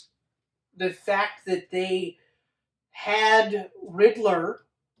is the fact that they had Riddler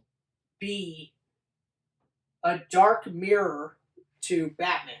be a dark mirror to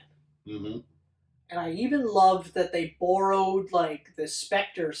Batman. And I even loved that they borrowed the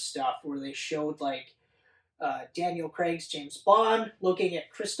Spectre stuff where they showed Daniel Craig's James Bond looking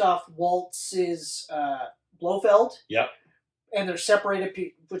at Christoph Waltz's Blofeld. Yep. And they're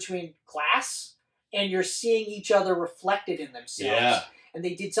separated between glass, and you're seeing each other reflected in themselves. Yeah. And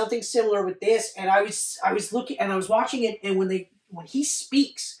they did something similar with this, and I was looking, and I was watching it, and when he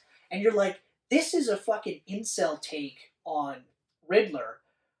speaks, and you're like, this is a fucking incel take on Riddler,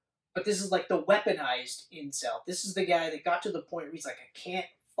 but this is the weaponized incel. This is the guy that got to the point where he's like, I can't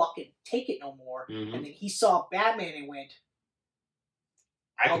fucking take it no more. Mhm. And then he saw Batman and went,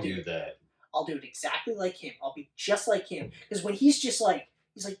 I I'll can do do that. I'll do it exactly like him. I'll be just like him. Because when he's just like,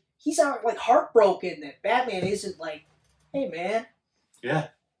 he's out like heartbroken that Batman isn't like, hey man, Yeah,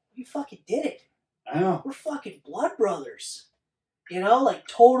 you fucking did it. I know. We're fucking blood brothers. You know, like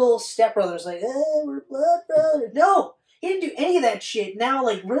total stepbrothers. Like, we're blood brothers. No, he didn't do any of that shit. Now,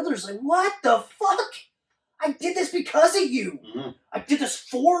 like, Riddler's like, what the fuck? I did this because of you. Mhm. I did this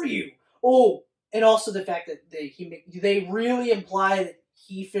for you. Oh, and also the fact that they really imply that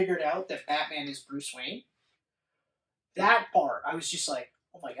he figured out that Batman is Bruce Wayne. That part, I was just like,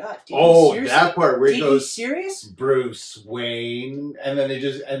 oh my god. That part where he goes, serious? Bruce Wayne, and then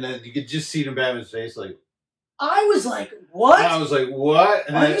you could just see it in Batman's face, like. I was like, what? And I was like, what?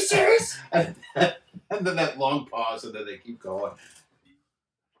 And Are you serious? And then that long pause, and then they keep going.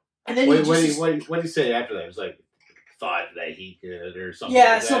 And then what do you say after that? It was like, thought that he could, or something.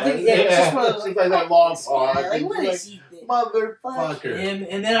 Yeah, like something. That. Yeah, it's just one of those, like that long pause. Like, what is he doing? Fuck Motherfucker. him.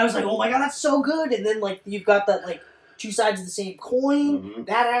 And then I was like, oh my god, that's so good. And then, like, you've got that, like, two sides of the same coin. Mm-hmm.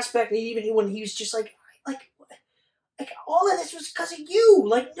 That aspect, even when he was just like, all of this was because of you.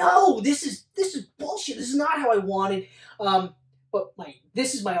 Like, no, this is bullshit. This is not how I wanted. But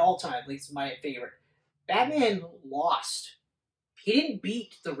this is my all-time. Like, this is my favorite. Batman lost. He didn't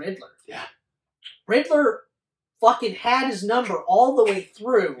beat the Riddler. Yeah. Riddler fucking had his number all the way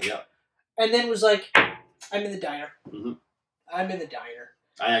through. Yeah. And then was like, I'm in the diner. Mm-hmm. I'm in the diner.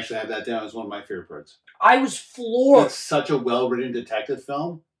 I actually have that down as one of my favorite parts. I was floored. It's such a well-written detective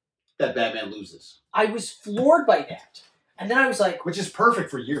film that Batman loses. I was floored by that. And then I was like... Which is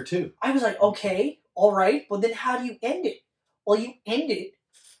perfect for year 2. I was like, okay, all right, but then how do you end it? Well, you end it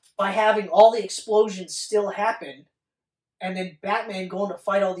by having all the explosions still happen, and then Batman going to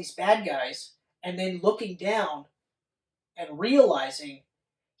fight all these bad guys, and then looking down and realizing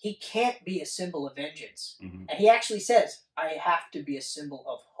he can't be a symbol of vengeance. Mm-hmm. And he actually says, I have to be a symbol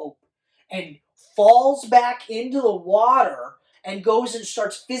of hope. And falls back into the water and goes and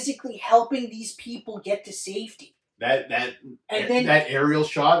starts physically helping these people get to safety. That aerial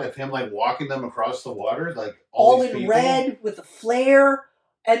shot of him like walking them across the water, like all in red with a flare,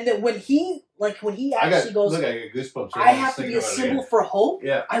 and then when he actually goes, look, I got goosebumps. I have to be a symbol for hope.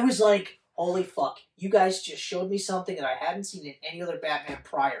 Yeah, I was like, holy fuck! You guys just showed me something that I hadn't seen in any other Batman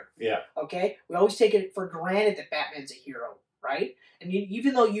prior. Yeah. Okay, we always take it for granted that Batman's a hero, right? And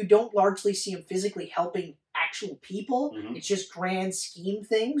even though you don't largely see him physically helping actual people, mm-hmm. it's just grand scheme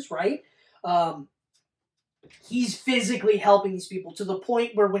things, right? He's physically helping these people to the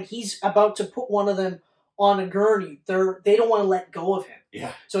point where when he's about to put one of them on a gurney, they don't want to let go of him.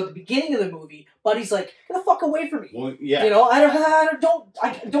 Yeah. So at the beginning of the movie, Buddy's like, "Get the fuck away from me!" Well, yeah. You know,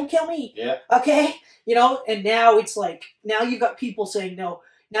 don't kill me. Yeah. Okay. You know, and now it's like you've got people saying no.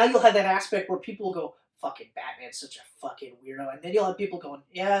 Now you'll have that aspect where people will go, "Fucking Batman's such a fucking weirdo," and then you'll have people going,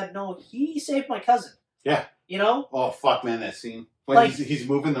 "Yeah, no, he saved my cousin." Yeah. You know? Oh fuck, man, that scene when like, he's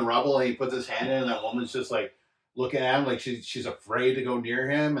moving the rubble and he puts his hand in, and that woman's just like looking at him like she's afraid to go near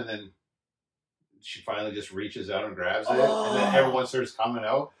him, and then she finally just reaches out and grabs it, and then everyone starts coming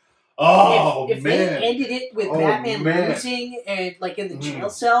out. Oh if man! they ended it with Batman losing and like in the jail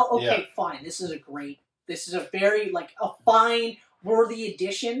cell, okay, fine. This is a very like a fine, worthy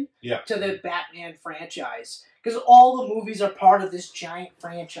addition to the Batman franchise. Because all the movies are part of this giant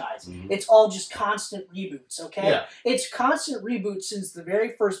franchise. Mm-hmm. It's all just constant reboots, okay? Yeah. It's constant reboots since the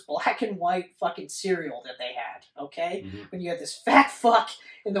very first black and white fucking cereal that they had, okay? Mm-hmm. When you had this fat fuck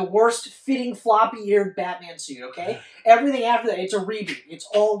in the worst fitting floppy-eared Batman suit, okay? Everything after that, it's a reboot. It's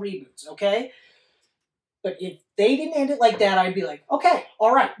all reboots, okay? But if they didn't end it like that, I'd be like, okay,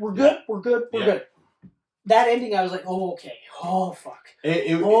 all right, we're good, we're good. That ending, I was like, oh, okay. Oh, fuck.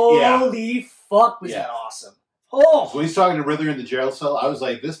 Holy fuck, was that awesome. Oh, so when he's talking to Riddler in the jail cell, I was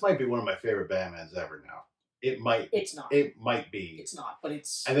like, this might be one of my favorite Batmans ever now. It might. It's not. It might be. It's not, but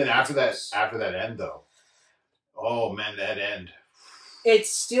it's... And then after that end, though. Oh, man, that end. It's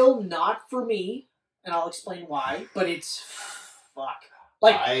still not for me, and I'll explain why, but it's... Fuck.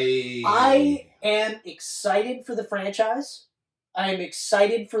 Like, I am excited for the franchise. I am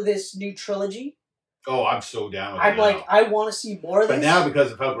excited for this new trilogy. Oh, I'm so down with it. I'm like, I want to see more of this. But now,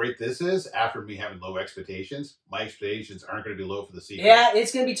 because of how great this is, after me having low expectations, my expectations aren't going to be low for the sequel. Yeah,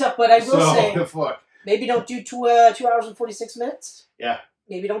 it's going to be tough, but I will say, fuck. Maybe don't do 2 hours and 46 minutes. Yeah.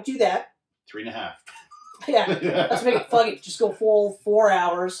 Maybe don't do that. 3.5. Yeah, let's make it fuck it. Just go full 4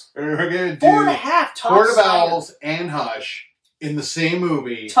 hours. We're going to do 4.5 Court of Owls and Hush in the same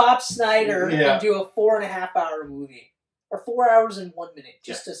movie. Top Snyder and do a 4.5 hour movie. Or 4 hours and 1 minute,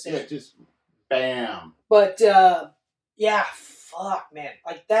 just to say. Yeah, just bam. But, fuck, man,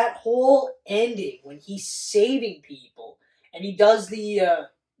 like that whole ending when he's saving people and he does the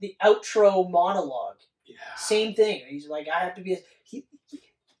outro monologue. Yeah. Same thing. He's like, I have to be.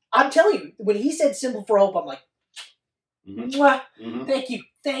 I'm telling you, when he said "Symbol for Hope," I'm like, Mwah,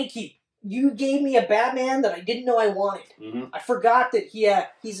 thank you. You gave me a Batman that I didn't know I wanted. I forgot that he's a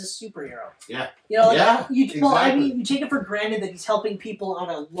superhero. Yeah. You know, yeah, well, I mean, you take it for granted that he's helping people on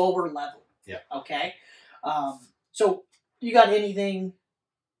a lower level. Yeah. Okay. So you got anything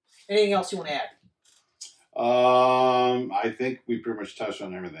else you want to add? I think we pretty much touched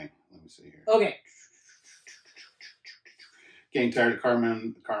on everything. Let me see here. Okay. Getting tired of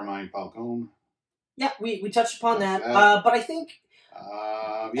Carmine Falcone. Yeah, we touched upon that. But I think.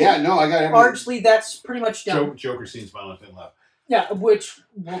 I got everything. Largely, that's pretty much done. Joker scene's my only thing left. Yeah, which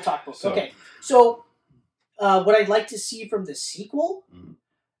we'll talk about. Okay, so what I'd like to see from the sequel,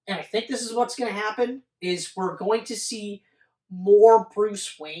 and I think this is what's going to happen, is we're going to see more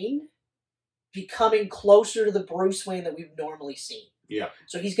Bruce Wayne becoming closer to the Bruce Wayne that we've normally seen. Yeah.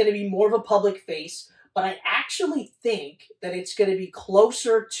 So he's going to be more of a public face, but I actually think that it's going to be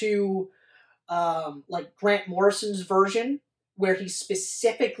closer to like Grant Morrison's version, where he's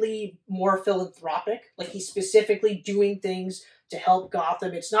specifically more philanthropic. Like he's specifically doing things to help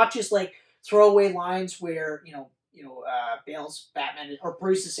Gotham. It's not just like throwaway lines where, Bale's Batman or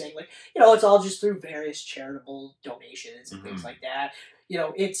Bruce is saying like, it's all just through various charitable donations and things like that.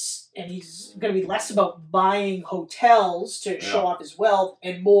 And he's going to be less about buying hotels to show off his wealth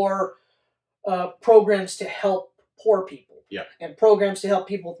and more programs to help poor people. Yeah. And programs to help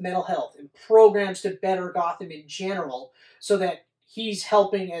people with mental health and programs to better Gotham in general so that he's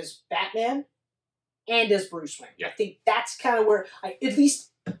helping as Batman and as Bruce Wayne. Yeah. I think that's kind of where,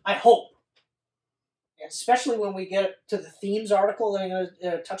 I hope, especially when we get to the themes article that I'm going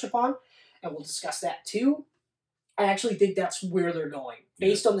to touch upon, and we'll discuss that too. I actually think that's where they're going,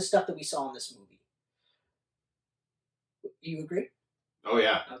 based on the stuff that we saw in this movie. Do you agree? Oh,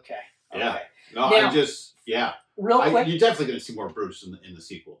 yeah. Okay. Yeah. No, now, real quick. You're definitely going to see more Bruce in the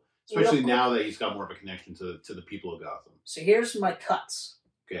sequel. Especially now that he's got more of a connection to the people of Gotham. So here's my cuts.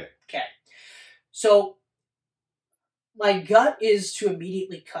 Okay. So my gut is to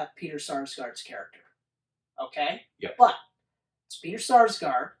immediately cut Peter Sarsgaard's character. Okay? Yep. But it's Peter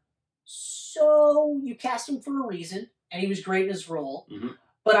Sarsgaard, so you cast him for a reason, and he was great in his role.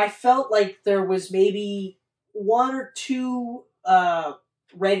 But I felt like there was maybe one or two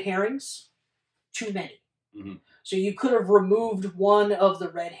red herrings too many. So you could have removed one of the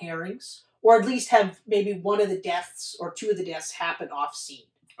red herrings, or at least have maybe one of the deaths or two of the deaths happen off scene.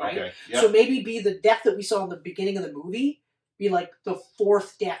 Right? Okay. Yep. So maybe be the death that we saw in the beginning of the movie, be like the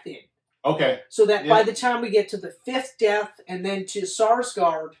fourth death in. Okay. So that by the time we get to the fifth death and then to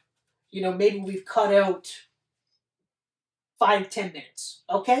Sarsgaard, maybe we've cut out 5-10 minutes.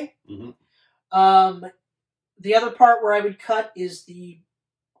 Okay? The other part where I would cut is the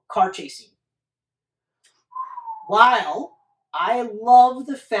car chasing. While I love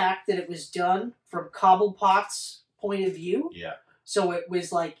the fact that it was done from Cobblepot's point of view. Yeah. So it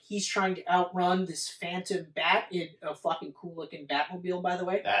was like he's trying to outrun this phantom bat in a fucking cool looking Batmobile, by the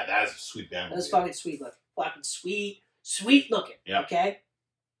way. That's a sweet Batmobile. That's fucking sweet looking. Fucking sweet looking. Yeah. Okay?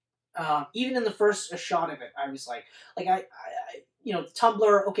 Even in the first shot of it, I was like I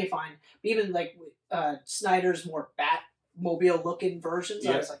Tumblr, okay, fine. But even like Snyder's more Batmobile looking versions,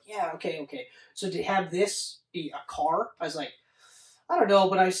 I was like, yeah, okay. So to have this be a car, I was like, I don't know,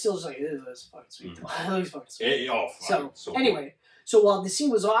 but I still was like, ew, that's fucking sweet. That was fucking sweet. So anyway, so while the scene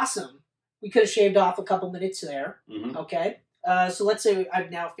was awesome, we could have shaved off a couple minutes there. Okay? So let's say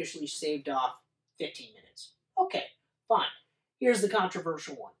I've now officially shaved off 15 minutes. Okay, fine. Here's the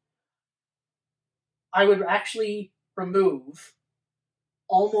controversial one. I would actually remove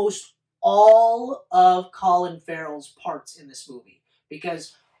almost all of Colin Farrell's parts in this movie.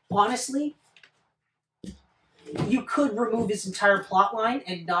 Because, honestly, you could remove his entire plot line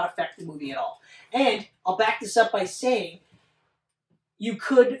and not affect the movie at all. And I'll back this up by saying you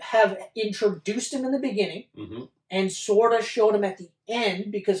could have introduced him in the beginning and sort of showed him at the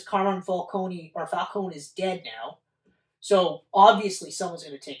end because Carmine Falcone is dead now. So obviously someone's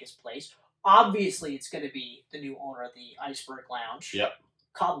going to take his place. Obviously it's going to be the new owner of the Iceberg Lounge. Yep.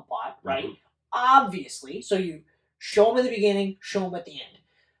 Cobblepot, right? Obviously. So you show him at the beginning, show him at the end.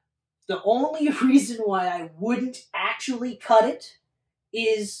 The only reason why I wouldn't actually cut it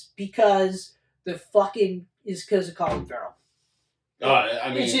is because of Colin Farrell.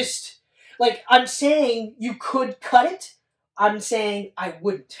 It's just like I'm saying you could cut it. I'm saying I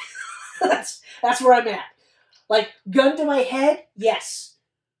wouldn't. that's where I'm at. Like gun to my head, yes.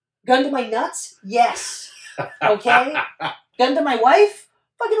 Gun to my nuts, yes. Okay? Gun to my wife?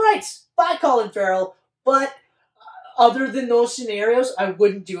 Fucking rights. Bye, Colin Farrell. But other than those scenarios, I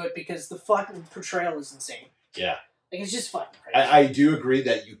wouldn't do it because the fucking portrayal is insane. Yeah. Like, it's just fucking crazy. I do agree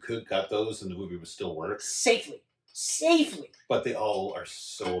that you could cut those and the movie would still work. Safely. But they all are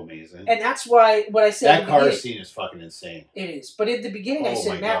so amazing. And that's why, what I said that car scene is fucking insane. It is. But at the beginning, I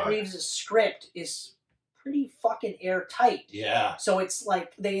said Matt Reeves' script is pretty fucking airtight. Yeah. So it's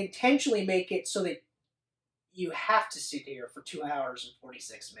like they intentionally make it so that you have to sit here for 2 hours and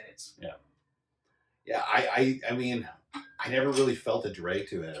 46 minutes. Yeah. Yeah, I mean, I never really felt a drag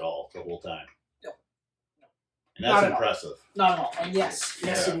to it at all the whole time. No. And that's impressive. Not at all. And yes,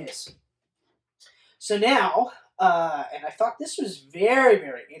 it is. So now, and I thought this was very,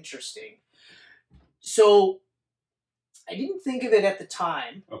 very interesting. So I didn't think of it at the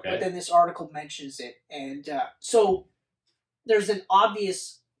time, but then this article mentions it. And so there's an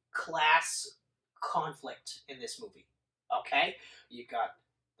obvious class conflict in this movie. Okay? You got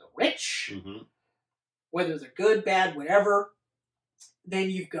the rich, whether they're good, bad, whatever. Then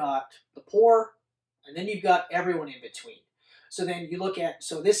you've got the poor, and then you've got everyone in between. So then you look at,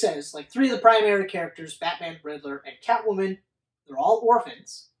 so this says, like, 3 of the primary characters, Batman, Riddler, and Catwoman, they're all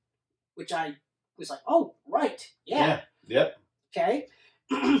orphans, which I was like, oh, right, yeah. Yep. Okay?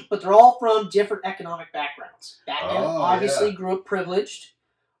 But they're all from different economic backgrounds. Batman obviously grew up privileged.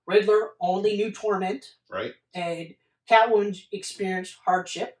 Riddler only knew torment. Right. And Catwoman experienced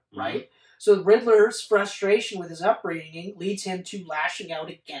hardship, right? So Riddler's frustration with his upbringing leads him to lashing out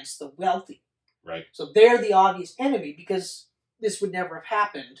against the wealthy. Right. So they're the obvious enemy because this would never have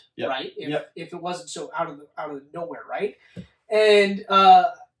happened, right? If it wasn't so out of nowhere, right? And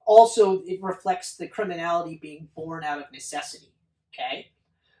also it reflects the criminality being born out of necessity. Okay?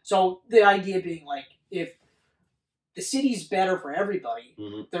 So the idea being like if the city's better for everybody,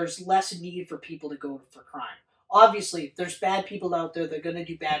 there's less need for people to go for crime. Obviously, there's bad people out there that are going to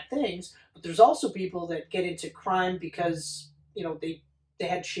do bad things, but there's also people that get into crime because, you know, they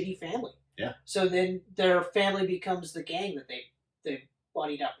had shitty family. Yeah. So then their family becomes the gang that they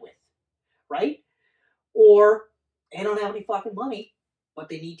buddied up with, right? Or they don't have any fucking money, but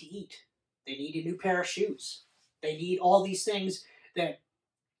they need to eat. They need a new pair of shoes. They need all these things that,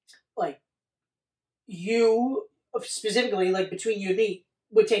 like, you, specifically, like, between you and me,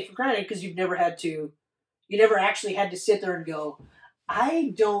 would take for granted because you never actually had to sit there and go,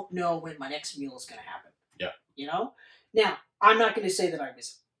 I don't know when my next meal is going to happen. Yeah. You know? Now, I'm not going to say that I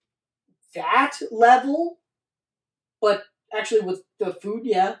was that level, but actually with the food,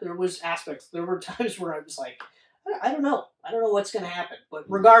 yeah, there was aspects. There were times where I was like, I don't know. I don't know what's going to happen. But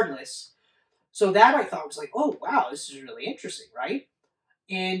regardless, so that I thought was like, oh, wow, this is really interesting, right?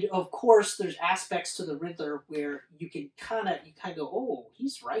 And of course, there's aspects to the Riddler where you kind of go, oh,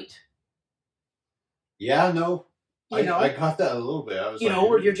 he's right. Yeah, no. I caught that a little bit. I was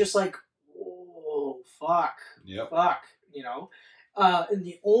where you're just like, oh, fuck. Yep. Fuck, And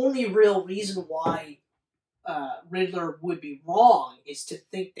the only real reason why Riddler would be wrong is to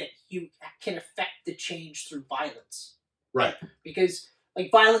think that you can affect the change through violence. Right. Because,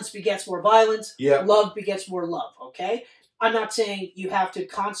 like, violence begets more violence. Yeah. Love begets more love, okay? I'm not saying you have to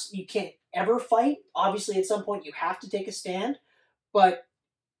you can't ever fight. Obviously, at some point, you have to take a stand. But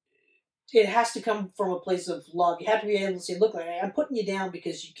it has to come from a place of love. You have to be able to say, look, I'm putting you down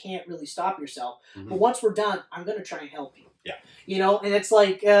because you can't really stop yourself. But once we're done, I'm going to try and help you. Yeah. And it's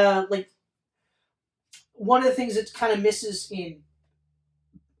like one of the things that kind of misses in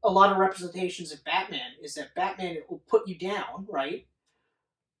a lot of representations of Batman is that Batman will put you down, right?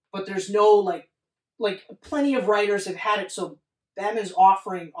 But there's no, like plenty of writers have had it so Batman's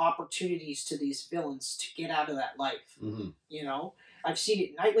offering opportunities to these villains to get out of that life. I've seen it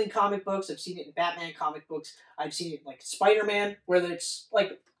in Nightwing comic books. I've seen it in Batman comic books. I've seen it like Spider-Man, where it's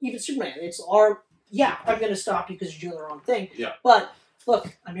like even Superman. It's I'm going to stop you because you're doing the wrong thing. Yeah. But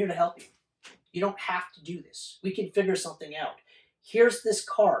look, I'm here to help you. You don't have to do this. We can figure something out. Here's this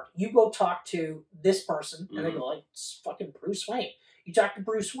card. You go talk to this person, and they go like, it's fucking Bruce Wayne. You talk to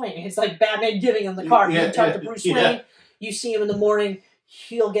Bruce Wayne. It's like Batman giving him the card. You talk to Bruce Wayne. You see him in the morning.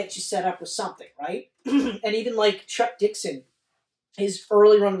 He'll get you set up with something, right? And even like Chuck Dixon, his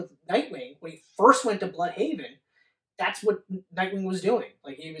early run with Nightwing, when he first went to Bloodhaven, that's what Nightwing was doing.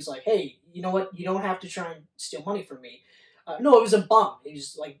 Like, he was like, hey, you know what? You don't have to try and steal money from me. No, it was a bum. He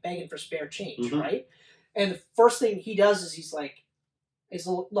was like begging for spare change, right? And the first thing he does is he's like,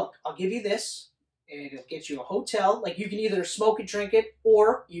 look, I'll give you this, and it'll get you a hotel. Like, you can either smoke and drink it,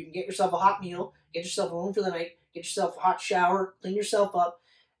 or you can get yourself a hot meal, get yourself a room for the night, get yourself a hot shower, clean yourself up,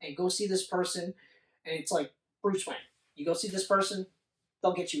 and go see this person. And it's like Bruce Wayne. You go see this person,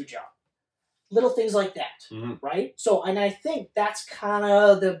 they'll get you a job. Little things like that, right? So, and I think that's kind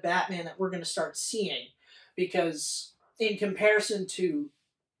of the Batman that we're going to start seeing, because in comparison to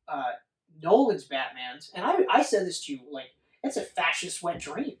Nolan's Batmans, and I said this to you, like, it's a fascist wet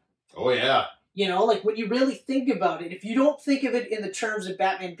dream. Oh, yeah. You know, like, when you really think about it, if you don't think of it in the terms of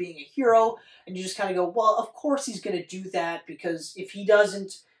Batman being a hero, and you just kind of go, well, of course he's going to do that, because if he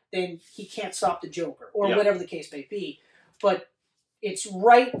doesn't, then he can't stop the Joker, or whatever the case may be. But it's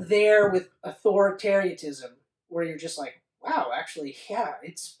right there with authoritarianism, where you're just like, wow, actually, yeah,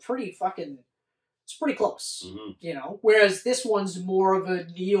 it's pretty close, you know? Whereas this one's more of a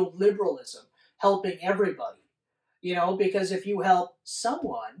neoliberalism, helping everybody, you know? Because if you help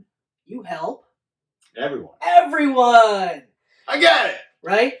someone, you help everyone. I got it!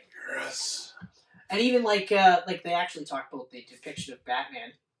 Right? Yes. And even like they actually talk about the depiction of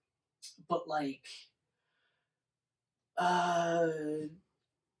Batman, but like,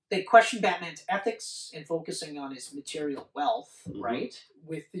 they question Batman's ethics in focusing on his material wealth, right?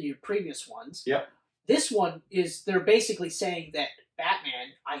 With the previous ones. Yep. This one is, they're basically saying that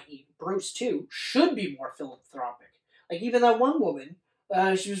Batman, i.e. Bruce too, should be more philanthropic. Like, even that one woman,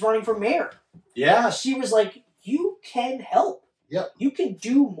 she was running for mayor. Yeah. She was like, you can help. Yep. You can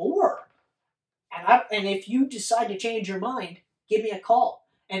do more. And if you decide to change your mind, give me a call.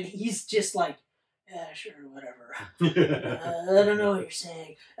 And he's just like, sure, whatever. I don't know what you're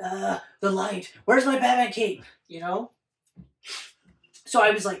saying. The light. Where's my Batman cape? You know? So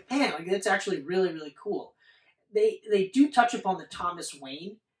I was like, man, like, that's actually really, really cool. They do touch upon the Thomas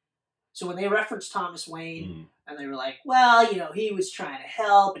Wayne. So when they reference Thomas Wayne, and they were like, well, you know, he was trying to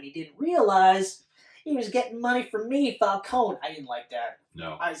help, and he didn't realize he was getting money from me, Falcone. I didn't like that.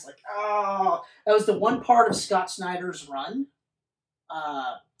 No. I was like, oh. That was the one part of Scott Snyder's run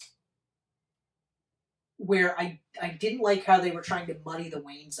where I didn't like how they were trying to muddy the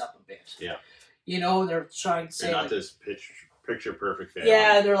Waynes up a bit. Yeah. You know, they're trying to say, they're not like, this picture perfect family.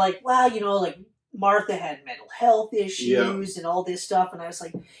 Yeah, they're like, well, you know, like, Martha had mental health issues and all this stuff, and I was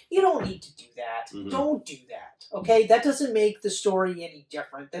like, you don't need to do that. Don't do that, okay? That doesn't make the story any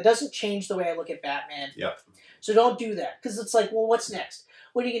different. That doesn't change the way I look at Batman. Yep. So don't do that, because it's like, well, what's next?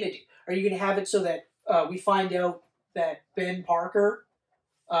 What are you going to do? Are you going to have it so that we find out that Ben Parker,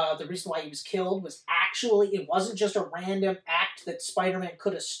 the reason why he was killed was actually, it wasn't just a random act that Spider-Man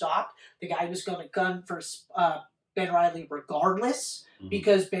could have stopped. The guy was going to gun for Ben Reilly regardless,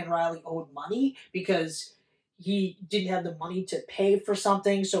 because Ben Reilly owed money, because he didn't have the money to pay for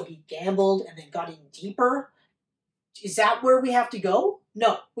something, so he gambled and then got in deeper. Is that where we have to go?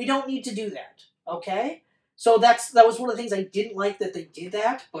 No, we don't need to do that, okay? So that was one of the things I didn't like, that they did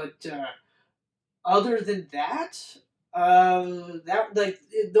that, but other than that,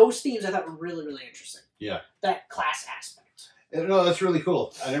 those themes I thought were really, really interesting. Yeah. That class aspect. No, that's really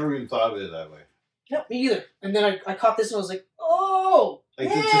cool. I never even thought of it that way. No, me either. And then I caught this and I was like, oh, like,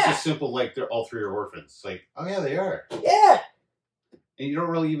 yeah. It's just a simple, like, they're all three are orphans. It's like, oh yeah, they are. Yeah. And you don't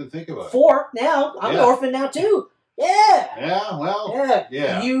really even think about it. 4 now. I'm an orphan now too. Yeah. Yeah, well. Yeah.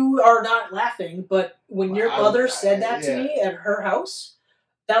 Yeah. You are not laughing, but when your mother said that to me at her house,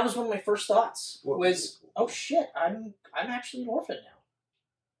 that was one of my first thoughts. Was, oh shit, I'm actually an orphan now.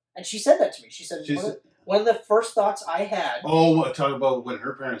 And she said that to me. She said, one of the first thoughts I had. Oh, talk about when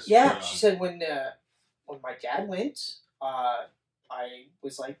her parents. Yeah, she said when my dad went, I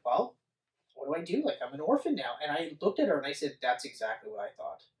was like, well, what do I do? Like, I'm an orphan now. And I looked at her and I said, that's exactly what I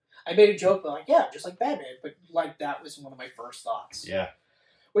thought. I made a joke, but like, yeah, just like Batman. But like, that was one of my first thoughts. Yeah.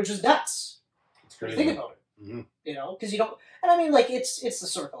 Which was nuts. It's crazy. Think about it. You know, because you don't. And I mean, like, it's the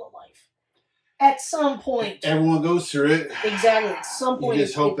circle of life. At some point, everyone goes through it. Exactly. At some point, you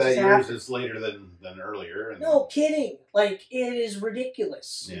just hope that yours is later than earlier. No kidding. Like, it is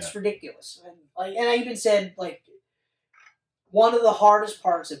ridiculous. Yeah. It's ridiculous. And I even said, like, one of the hardest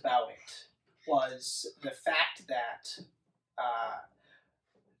parts about it was the fact that,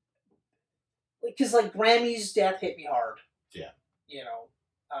 because like Grammy's death hit me hard. Yeah. You know,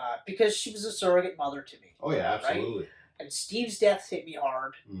 because she was a surrogate mother to me. Oh yeah, absolutely. Right? And Steve's death hit me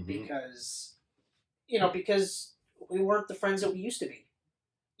hard because, you know, because we weren't the friends that we used to be.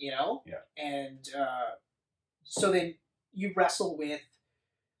 You know? Yeah. And so then you wrestle with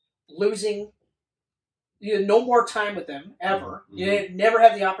losing. You had no more time with them ever. You never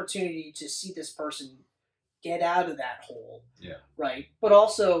have the opportunity to see this person get out of that hole. Yeah. Right? But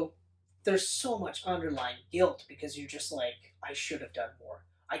also, there's so much underlying guilt because you're just like, I should have done more.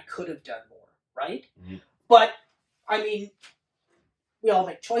 I could have done more. Right? But, I mean, we all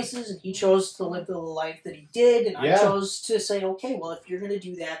make choices, and he chose to live the life that he did, and I chose to say, okay, well, if you're going to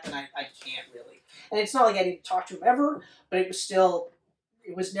do that, then I can't really. And it's not like I didn't talk to him ever, but it was still,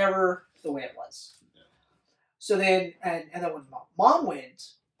 it was never the way it was. Yeah. So then, and then when mom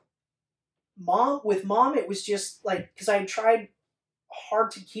went, with mom, it was just like, because I tried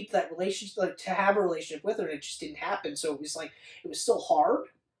hard to keep that relationship, like to have a relationship with her, and it just didn't happen. So it was like, it was still hard.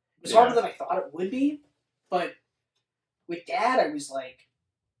 It was harder than I thought it would be. But with Dad, I was like,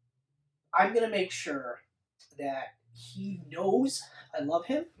 I'm going to make sure that he knows I love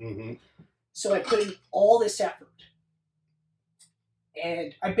him. Mm-hmm. So I put in all this effort.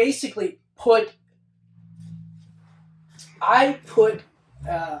 And I basically I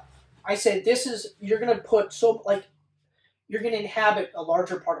said, you're going to put you're going to inhabit a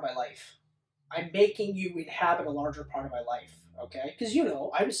larger part of my life. I'm making you inhabit a larger part of my life. Okay? Because,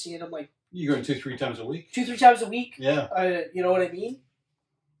 I was seeing him like... You're going 2-3 times a week? 2-3 times a week. Yeah. You know what I mean?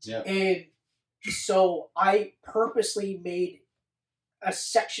 Yeah. And so I purposely made a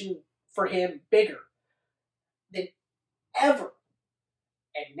section for him bigger than ever.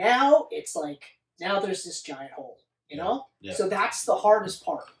 And now it's like, now there's this giant hole, you know? Yeah. So that's the hardest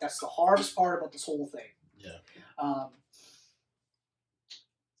part. That's the hardest part about this whole thing. Yeah.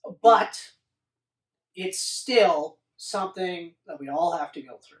 But it's still something that we all have to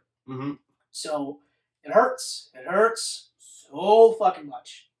go through. Mm-hmm. So it hurts. It hurts so fucking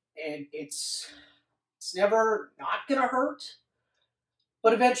much. And it's never not gonna hurt.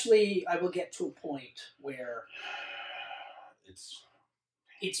 But eventually I will get to a point where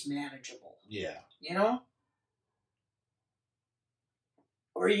it's manageable. Yeah. You know?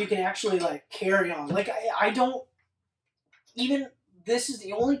 Or you can actually like carry on. Like I don't even, this is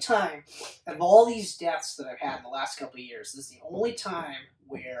the only time of all these deaths that I've had in the last couple of years, this is the only time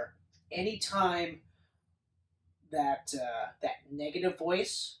where anytime that negative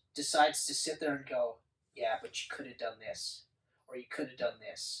voice decides to sit there and go, yeah, but you could have done this, or you could have done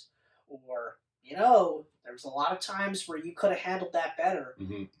this, or there's a lot of times where you could have handled that better.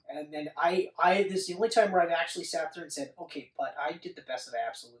 Mm-hmm. And then I this is the only time where I've actually sat there and said, okay, but I did the best that I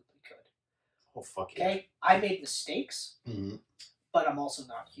absolutely could. Oh, fuck yeah. Okay? I made mistakes, mm-hmm. but I'm also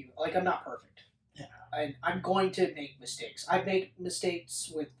not human. Like, I'm not perfect. Yeah. And I'm going to make mistakes. I've made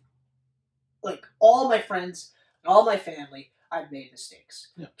mistakes with, like, all my friends and all my family. I've made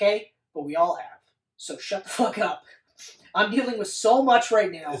mistakes. Yeah. Okay? But we all have. So shut the fuck up. I'm dealing with so much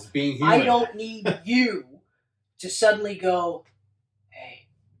right now. It's being human. I don't need you to suddenly go, hey,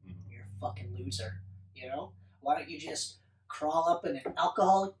 you're a fucking loser. Why don't you just crawl up in an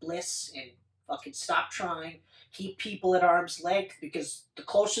alcoholic bliss and fucking stop trying, keep people at arm's length, because the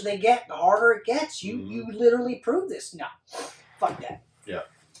closer they get, the harder it gets. You literally prove this. No, fuck that. Yeah.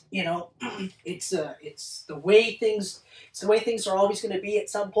 It's the way things are always going to be. At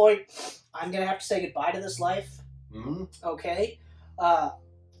some point, I'm going to have to say goodbye to this life. Mm-hmm. Okay.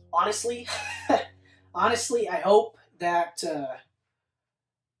 Honestly, I hope that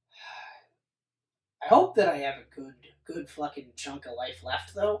I have a good fucking chunk of life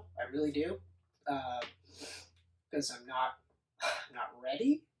left, though. I really do, because I'm not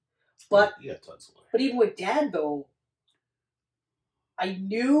ready. But yeah, tons of life. But even with Dad, though, I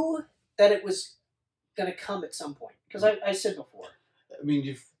knew that it was gonna come at some point, because I said before. I mean,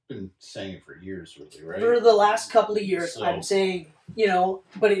 you've been saying it for years, really, right? For the last couple of years, so, I'm saying,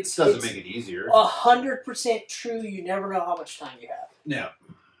 but it doesn't make it easier. 100% true. You never know how much time you have. No.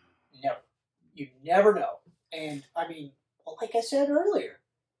 Never. You never know. And, I mean, like I said earlier,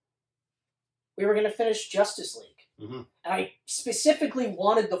 we were going to finish Justice League. Mm-hmm. And I specifically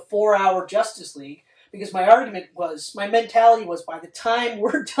wanted the 4-hour Justice League because my mentality was, by the time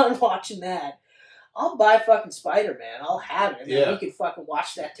we're done watching that, I'll buy fucking Spider-Man. I'll have it. And then we could fucking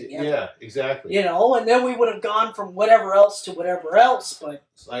watch that together. Yeah, exactly. And then we would have gone from whatever else to whatever else. But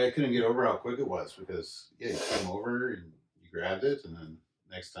I couldn't get over how quick it was because, you came over and you grabbed it, and then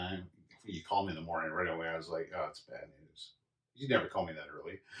next time you called me in the morning right away, I was like, oh, it's bad news. You never call me that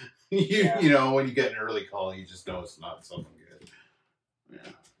early. When you get an early call, you just know it's not something good.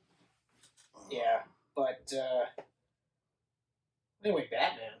 Yeah. Yeah, but anyway,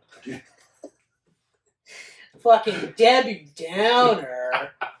 Batman. Fucking Debbie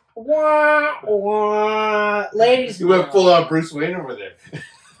Downer. Wah, wah. Ladies and you went full on Bruce Wayne over there.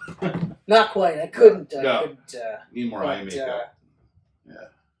 Not quite. I couldn't. Need more eye makeup. Yeah.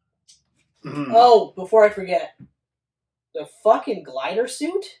 Oh, before I forget, the fucking glider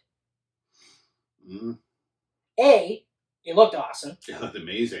suit. Mm-hmm. A, it looked awesome. It looked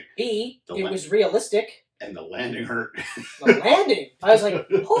amazing. B, it was realistic. And the landing hurt. The landing? I was like,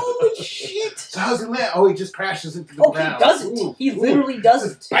 holy shit. So how's he land? Oh, he just crashes into the ground. He doesn't. He literally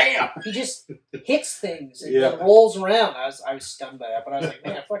doesn't. Bam! He just hits things and then rolls around. I was stunned by that, but I was like,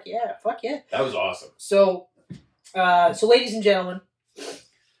 man, fuck yeah. That was awesome. So ladies and gentlemen,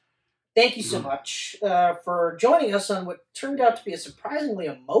 thank you so much for joining us on what turned out to be a surprisingly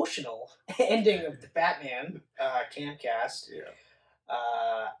emotional ending of the Batman Camcast. Yeah.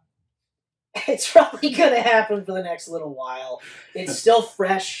 It's probably going to happen for the next little while. It's still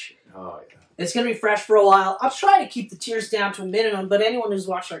fresh. Oh, yeah. It's going to be fresh for a while. I'll try to keep the tears down to a minimum, but anyone who's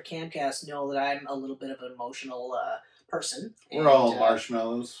watched our Camcast know that I'm a little bit of an emotional person. We're all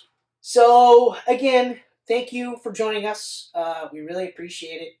marshmallows. So, again, thank you for joining us. We really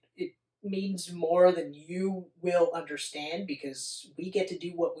appreciate it. It means more than you will understand because we get to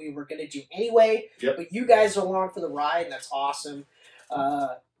do what we were going to do anyway. Yep. But you guys are along for the ride, and that's awesome.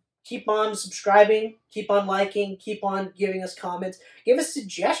 Keep on subscribing, keep on liking, keep on giving us comments. Give us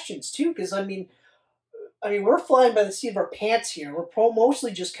suggestions, too, because, I mean, we're flying by the seat of our pants here. We're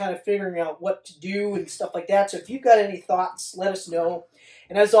mostly just kind of figuring out what to do and stuff like that. So if you've got any thoughts, let us know.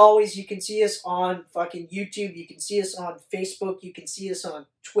 And as always, you can see us on fucking YouTube. You can see us on Facebook. You can see us on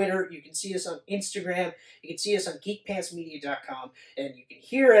Twitter. You can see us on Instagram. You can see us on geekpantsmedia.com. And you can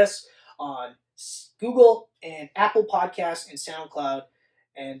hear us on Google and Apple Podcasts and SoundCloud.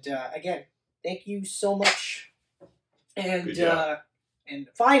 And again, thank you so much. And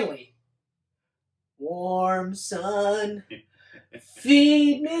finally, warm sun,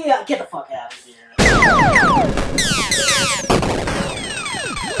 feed me up. Get the fuck out of here.